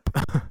flip.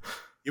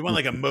 You want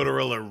like a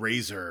Motorola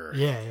Razr.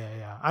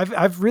 Yeah.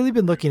 I've really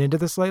been looking into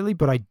this lately,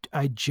 but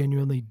I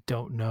genuinely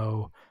don't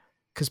know,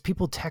 because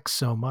people text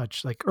so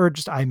much, like, or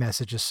just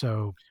iMessage is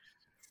so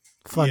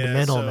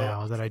fundamental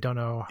now that I don't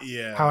know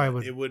how I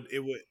would.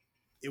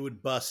 It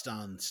would bust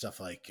on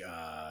stuff like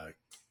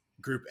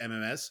group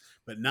MMS,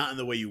 but not in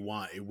the way you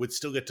want. It would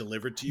still get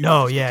delivered to you.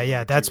 No,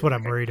 yeah. That's what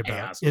I'm worried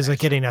about. Is like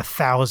getting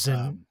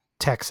 1,000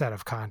 texts out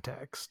of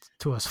context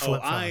to a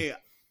flip phone.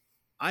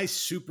 I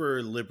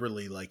super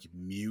liberally like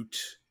mute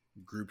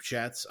group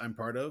chats I'm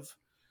part of.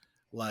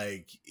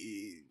 Like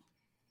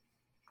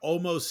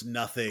almost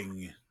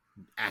nothing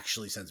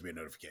actually sends me a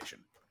notification,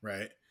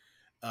 right?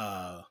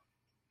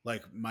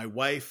 Like my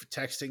wife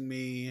texting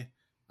me.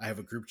 I have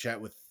a group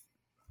chat with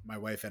my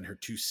wife and her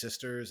 2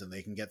 sisters, and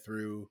they can get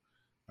through.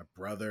 My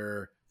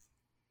brother.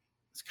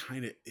 It's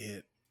kind of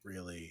it,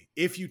 really.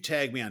 If you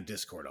tag me on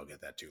Discord, I'll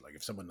get that too. Like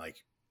if someone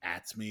like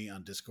 @s me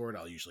on Discord,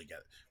 I'll usually get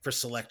it for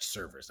select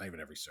servers, not even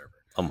every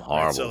server. I'm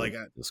horrible. Right? So like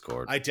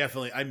Discord.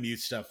 I mute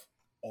stuff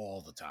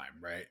all the time,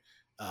 right?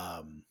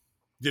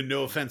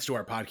 No offense to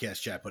our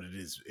podcast chat, but it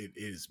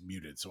is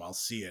muted, so I'll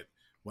see it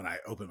when I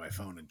open my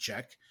phone and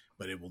check,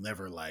 but it will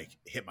never like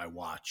hit my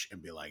watch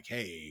and be like,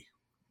 "Hey,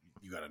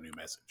 you got a new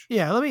message."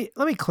 Yeah, let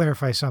me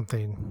clarify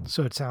something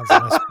so it sounds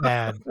less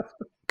bad.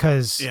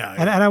 Because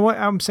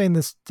I'm saying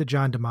this to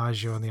John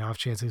DiMaggio on the off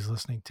chance he's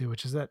listening to,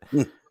 which is that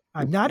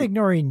I'm not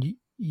ignoring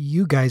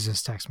you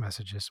guys' text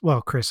messages. Well,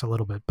 Chris a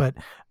little bit, but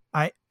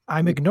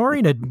I'm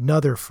ignoring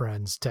another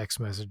friend's text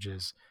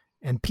messages.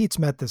 And Pete's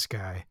met this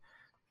guy,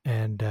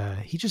 and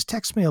he just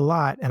texts me a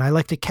lot, and I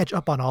like to catch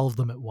up on all of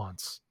them at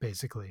once.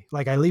 Basically,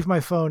 like I leave my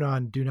phone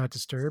on Do Not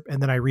Disturb,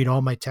 and then I read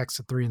all my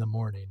texts at 3 a.m.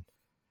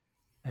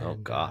 And, oh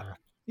God!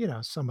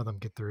 Some of them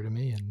get through to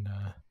me, and.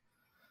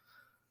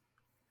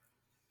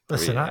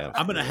 Listen,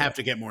 I'm going to have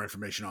to get more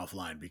information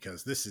offline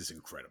because this is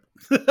incredible.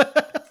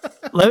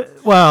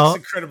 Well,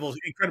 it's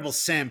incredible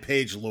Sam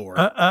Page lore.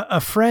 A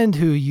friend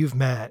who you've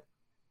met,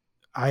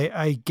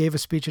 I gave a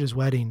speech at his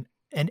wedding,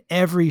 and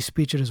every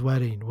speech at his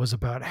wedding was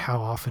about how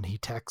often he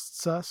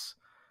texts us.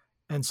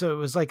 And so it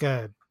was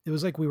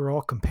like we were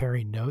all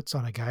comparing notes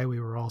on a guy we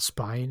were all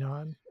spying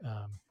on.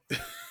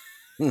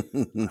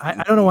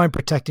 I don't know why I'm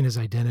protecting his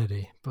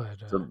identity, but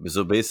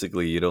so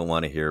basically you don't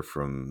want to hear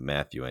from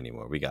Matthew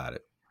anymore. We got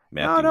it.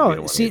 Matthew,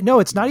 no. See,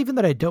 no, it's not even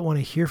that I don't want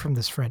to hear from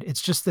this friend.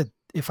 It's just that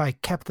if I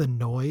kept the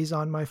noise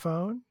on my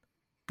phone,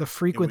 the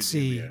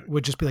frequency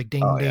would just be like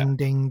ding, ding,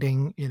 ding,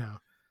 ding,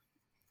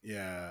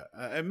 Yeah.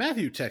 And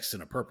Matthew texts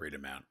an appropriate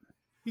amount.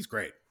 He's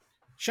great.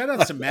 Shout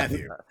out to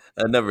Matthew.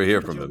 I never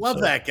hear from him.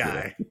 Love that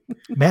guy.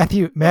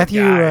 Matthew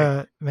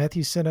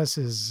sent us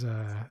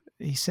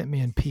he sent me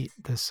and Pete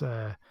this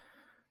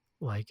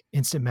like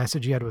instant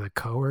message he had with a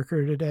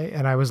coworker today.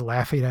 And I was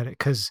laughing at it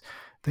because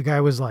the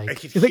guy was like, I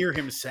could hear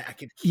him say,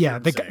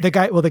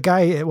 the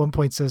guy at one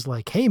point says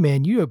like, "Hey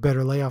man, you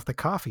better lay off the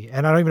coffee."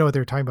 And I don't even know what they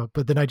were talking about,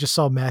 but then I just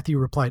saw Matthew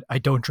replied, "I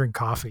don't drink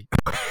coffee."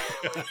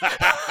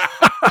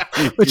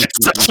 which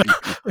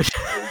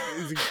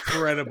is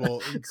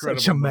incredible.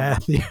 Such a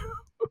Matthew.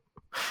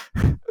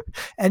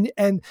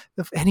 and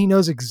he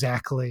knows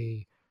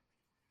exactly.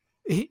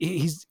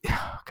 He's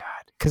oh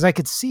God, because I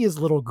could see his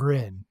little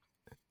grin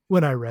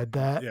when I read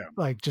that. Yeah.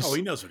 Like just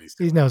he knows what he's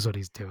doing. He knows what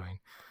he's doing.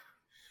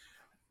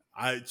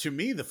 To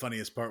me, the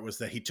funniest part was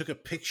that he took a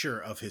picture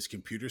of his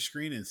computer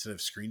screen instead of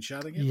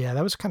screenshotting it. Yeah,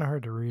 that was kind of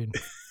hard to read.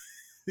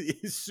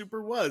 It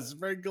super was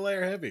very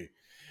glare heavy.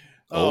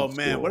 Oh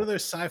man, what other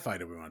sci-fi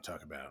do we want to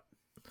talk about?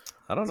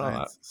 I don't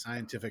know.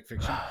 Scientific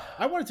fiction.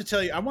 I wanted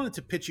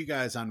to pitch you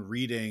guys on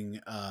reading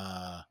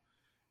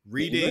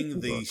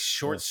the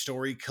short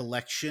story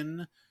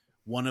collection.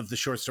 One of the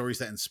short stories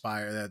that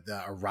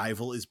the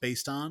Arrival is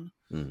based on.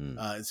 Mm-hmm.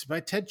 It's by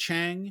Ted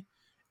Chiang.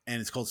 And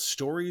it's called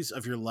Stories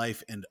of Your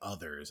Life and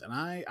Others. And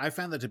I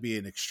found that to be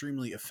an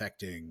extremely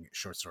affecting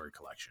short story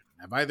collection.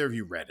 Have either of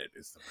you read it?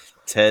 Is the first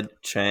one. Ted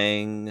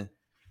Chiang.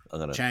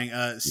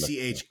 Chiang,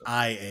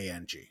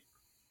 Chiang.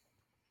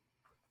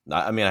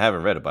 I mean, I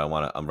haven't read it,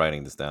 but I'm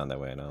writing this down that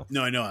way I know.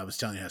 No, I know. I was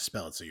telling you how to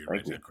spell it, so you're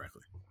writing it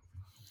correctly.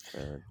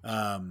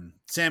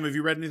 Sam, have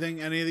you read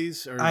any of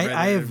these? Or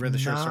I have read the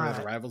not. short story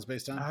that Arrival's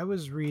based on? I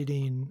was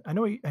reading. I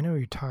know what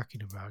you're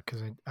talking about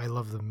because I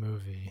love the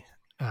movie.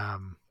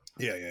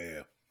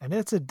 Yeah. And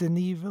it's a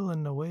Denis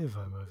Villeneuve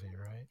movie,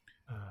 right?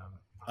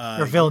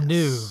 Or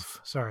Villeneuve. Yes.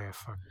 Sorry, I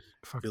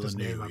fucked his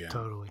name up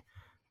totally.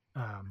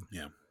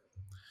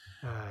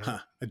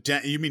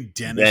 You mean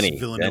Denis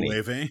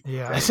Villeneuve? Denny.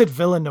 Yeah, I said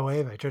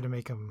Villeneuve. I tried to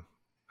make him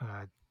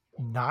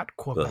not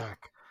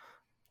Quebec.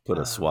 Put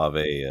a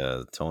suave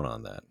tone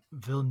on that.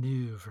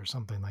 Villeneuve or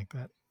something like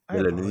that. I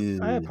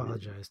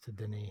apologize to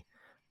Denis.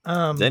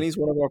 Denny's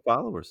one of our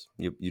followers.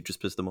 You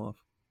just pissed him off.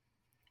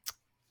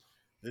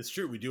 It's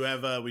true. We do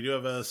have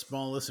a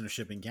small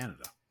listenership in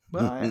Canada.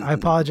 Well, I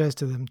apologize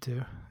to them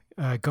too.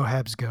 Go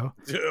Habs, go!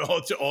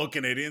 To all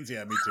Canadians,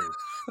 yeah, me too.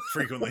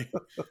 frequently.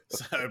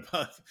 So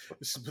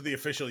this is the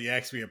official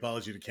Yaxby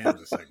apology to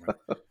Canada segment.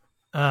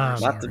 Um, Not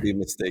to Sorry. be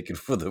mistaken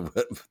for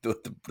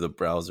the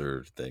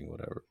browser thing,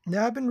 whatever.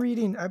 Yeah, I've been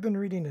reading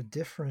a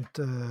different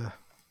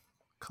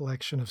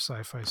collection of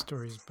sci-fi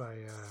stories by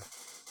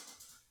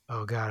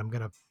oh god, I'm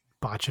gonna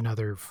botch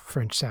another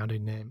French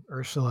sounding name.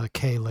 Ursula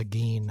K. Le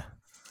Guin.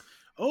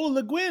 Oh,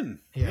 Le Guin.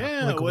 Yeah,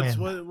 Yeah. Le What's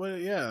Guin.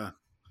 what? Yeah.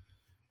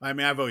 I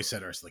mean, I've always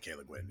said Ursula K.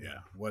 Le Guin. Yeah.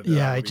 What?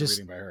 Yeah, What are you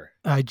reading by her?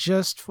 I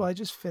just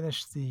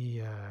finished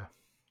the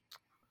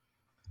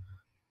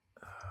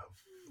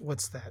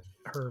what's that?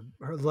 Her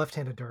Left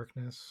Hand of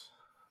Darkness.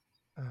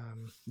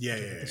 Yeah,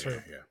 which I yeah, think is yeah,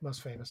 her yeah.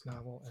 most famous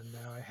novel, and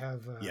now I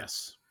have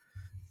Yes.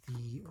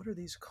 the what are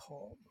these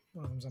called?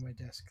 One of them's on my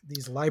desk.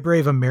 These Library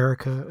of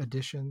America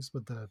editions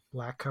with the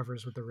black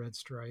covers with the red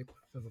stripe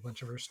of a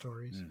bunch of her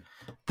stories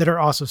that are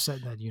also set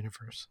in that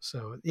universe.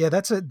 So yeah,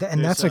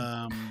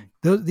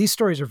 these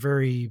stories are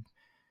very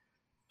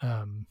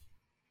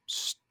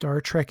Star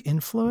Trek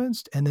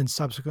influenced, and then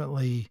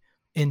subsequently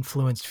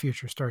influenced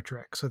future Star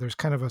Trek. So there's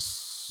kind of a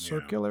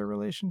circular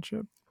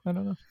relationship. I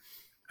don't know.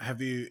 Have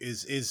you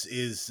is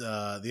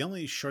the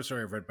only short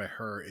story I've read by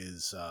her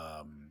is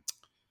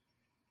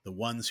The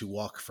Ones Who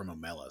Walk from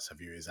Omelas.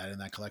 Have you? Is that in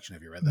that collection?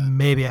 Have you read that?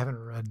 Maybe I haven't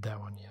read that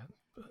one yet.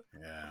 But.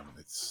 Yeah,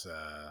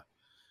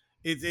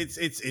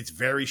 it's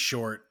very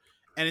short,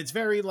 and it's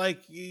very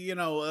like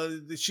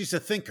she's a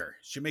thinker.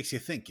 She makes you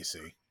think. You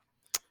see.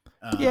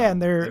 Yeah,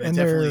 and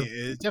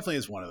it definitely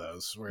is one of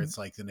those where it's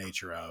like the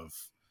nature of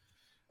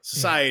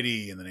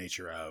society and the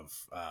nature of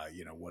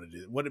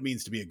what it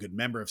means to be a good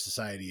member of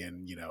society,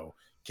 and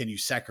can you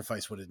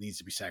sacrifice what it needs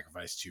to be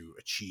sacrificed to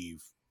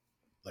achieve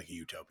like a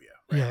utopia,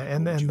 right? Yeah,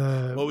 Like,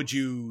 and what would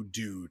you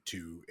do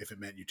if it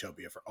meant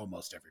utopia for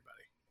almost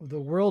everybody? the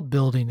world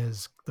building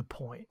is the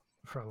point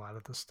for a lot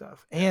of the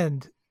stuff,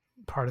 and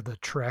part of the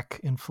Trek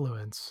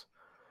influence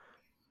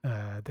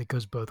that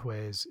goes both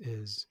ways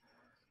is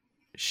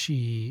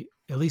she,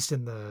 at least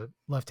in the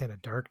Left Hand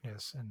of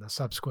Darkness and the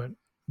subsequent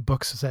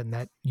books set in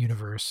that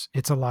universe,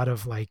 it's a lot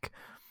of like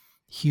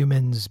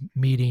humans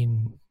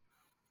meeting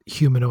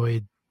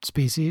humanoid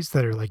species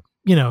that are like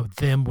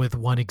them with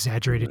one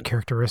exaggerated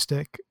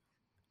characteristic.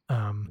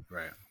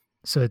 Right.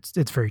 So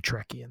it's very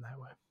Trekky in that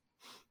way.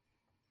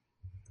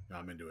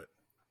 I'm into it.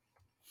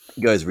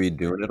 You guys read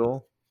Dune at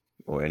all,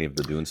 or any of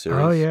the Dune series?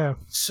 Oh yeah.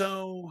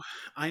 So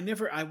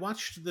I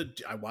watched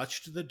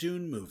the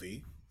Dune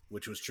movie,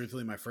 which was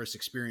truthfully my first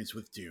experience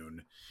with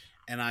Dune,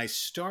 and I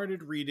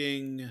started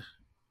reading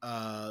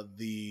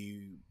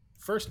the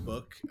first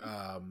book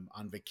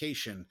on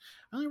vacation.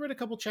 I only read a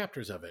couple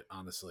chapters of it,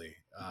 honestly.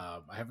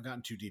 I haven't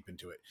gotten too deep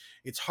into it.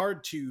 It's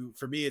hard to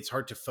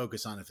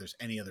focus on if there's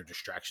any other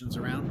distractions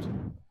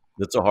around.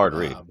 It's a hard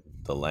read.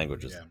 The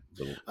language is.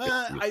 Yeah.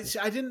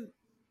 I didn't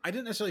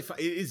necessarily.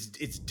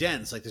 It's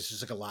dense. Like there's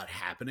just like a lot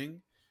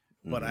happening.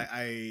 But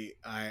I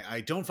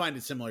don't find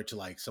it similar to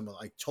like some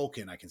like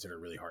Tolkien. I consider a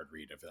really hard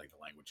read. I feel like the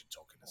language in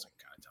Tolkien is like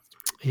kind of tough to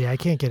read. Yeah, I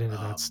can't get into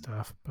that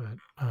stuff, but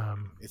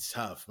it's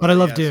tough. But I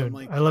love Dune.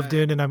 I love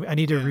Dune, and I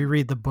need to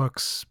reread the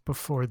books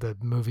before the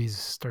movies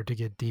start to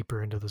get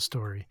deeper into the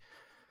story.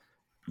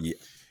 Yeah,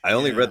 I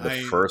only read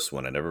the first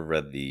one. I never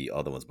read the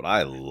other ones, but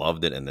I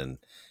loved it. And then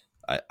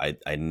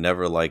I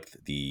never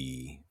liked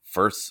the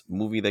first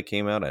movie that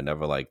came out. I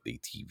never liked the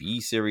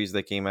TV series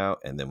that came out.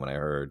 And then when I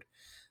heard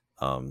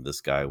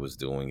this guy was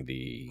doing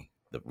the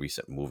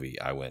recent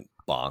movie, I went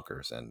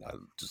bonkers, and I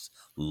just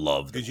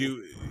loved it.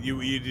 You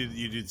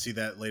did see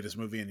that latest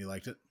movie and you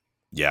liked it?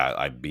 Yeah,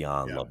 I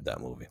loved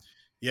that movie.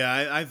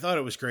 Yeah, I thought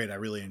it was great. I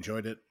really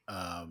enjoyed it.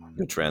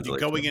 Good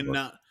translation. Going in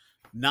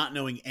not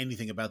knowing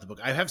anything about the book,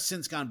 I have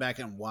since gone back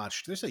and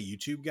watched. There's a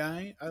YouTube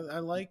guy I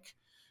like.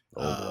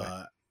 Oh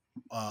boy.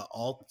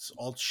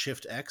 Alt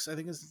Shift X, I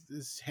think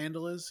his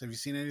handle is. Have you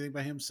seen anything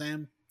by him,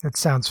 Sam? That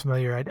sounds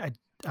familiar.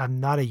 I'm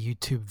not a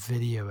YouTube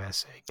video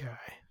essay guy.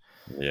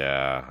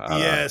 Yeah.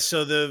 Yeah.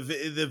 So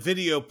the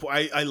video,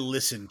 I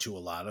listen to a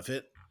lot of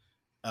it.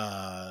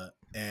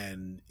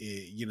 And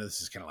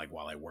this is kind of like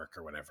while I work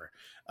or whatever.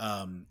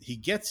 He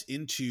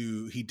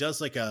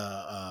does like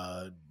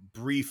a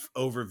brief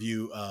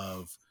overview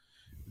of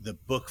the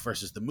book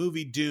versus the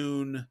movie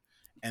Dune.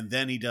 And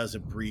then he does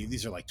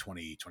these are like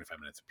 20, 25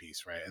 minutes a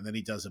piece. Right. And then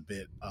he does a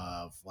bit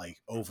of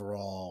like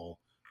overall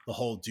the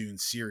whole Dune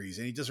series.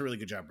 And he does a really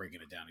good job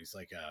breaking it down. He's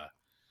like,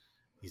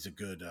 he's a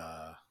good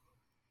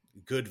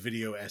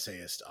video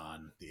essayist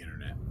on the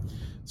internet.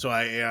 So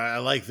I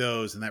like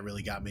those. And that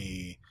really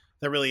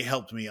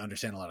helped me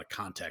understand a lot of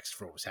context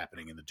for what was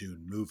happening in the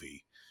Dune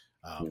movie.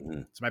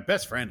 So my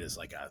best friend is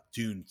like a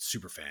Dune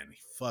super fan. He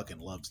fucking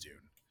loves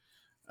Dune.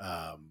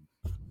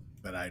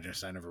 But I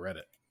never read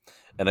it.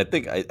 And I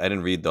think I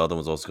didn't read the other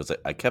ones also because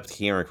I kept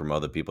hearing from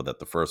other people that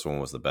the first one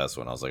was the best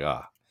one. I was like,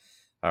 all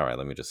right,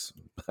 let me just,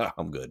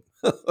 I'm good.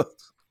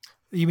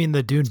 You mean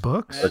the Dune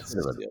books? Out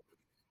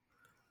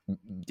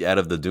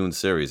of the Dune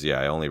series, yeah,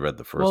 I only read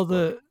the first. Well,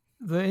 the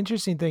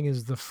interesting thing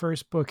is the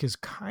first book is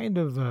kind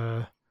of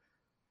a,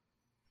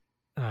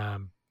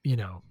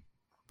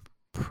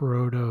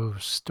 proto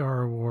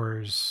Star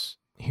Wars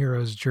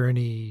hero's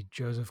journey,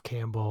 Joseph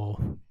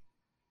Campbell,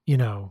 you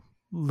know,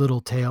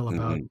 little tale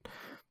about,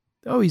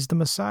 oh, he's the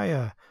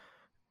Messiah.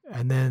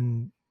 And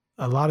then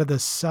a lot of the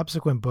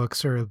subsequent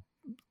books are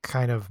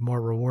kind of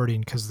more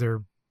rewarding because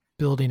they're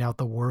building out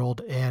the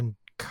world and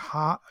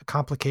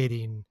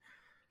complicating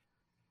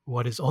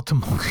what is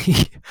ultimately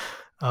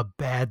a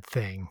bad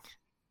thing,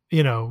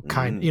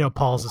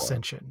 Paul's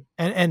ascension.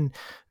 And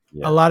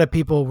Yeah. a lot of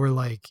people were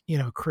like,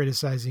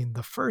 criticizing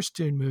the first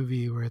Dune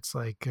movie where it's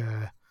like,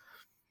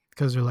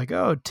 because they're like,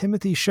 oh,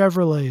 Timothy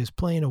Chevrolet is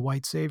playing a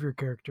white savior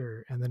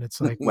character. And then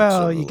it's like,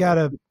 well, you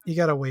gotta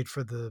wait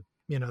for the,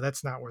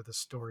 that's not where the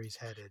story's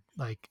headed.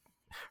 Like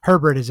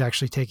Herbert is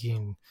actually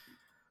taking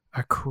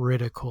a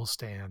critical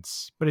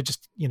stance, but it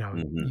just, you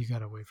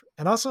gotta wait for,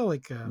 and also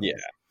like,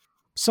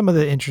 some of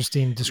the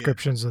interesting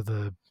descriptions of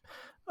the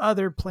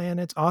other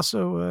planets.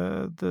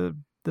 Also,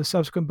 the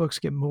subsequent books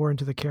get more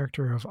into the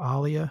character of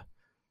Alia,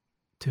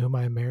 to whom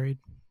I am married.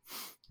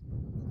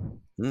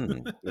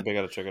 Maybe I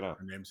gotta check it out.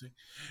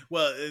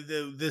 Well,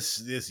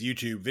 this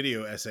YouTube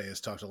video essay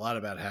has talked a lot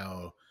about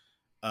how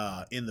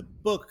in the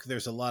book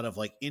there's a lot of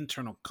like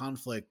internal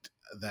conflict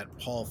that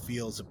Paul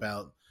feels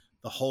about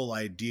the whole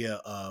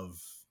idea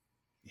of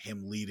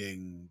him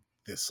leading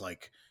this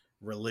like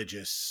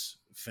religious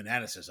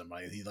fanaticism.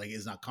 He like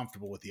is not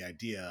comfortable with the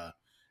idea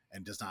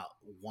and does not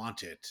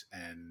want it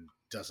and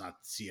does not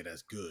see it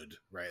as good,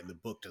 right? And the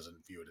book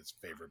doesn't view it as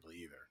favorably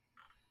either.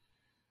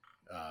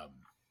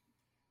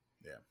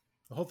 Yeah,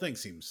 the whole thing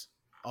seems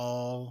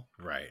all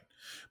right,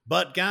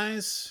 but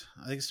guys,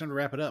 I think it's time to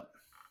wrap it up.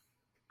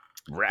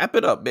 Wrap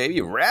it up,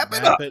 baby. Wrap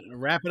it up.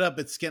 Wrap it up.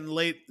 It's getting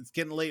late. It's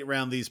getting late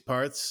around these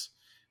parts.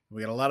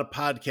 We got a lot of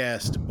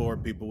podcasts to bore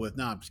people with.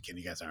 No, I'm just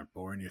kidding. You guys aren't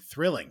boring. You're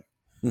thrilling.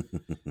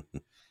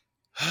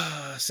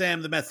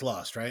 Sam, the Mets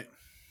lost, right?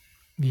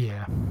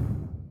 Yeah.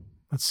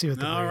 Let's see what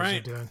the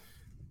Braves are doing.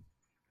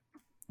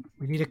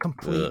 We need a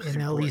complete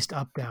NL East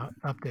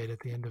update at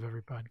the end of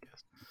every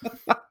podcast.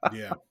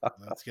 Yeah.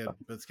 Let's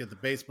get the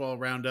baseball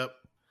roundup.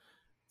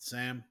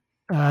 Sam.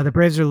 The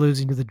Braves are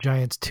losing to the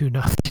Giants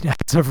 2-0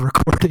 as of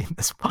recording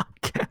this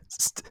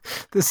podcast.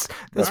 This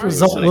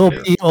result will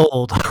be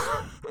old.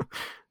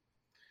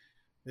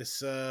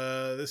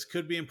 This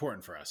could be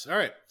important for us. All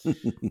right.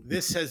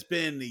 This has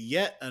been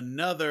yet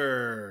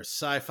another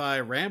Sci-Fi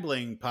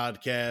Rambling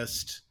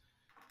podcast.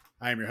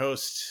 I am your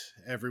host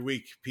every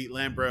week, Pete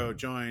Lambro,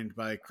 joined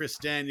by Chris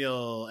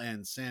Daniel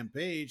and Sam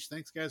Page.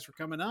 Thanks, guys, for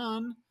coming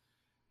on.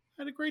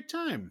 I had a great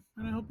time,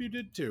 and I hope you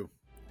did too.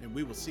 And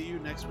we will see you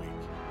next week.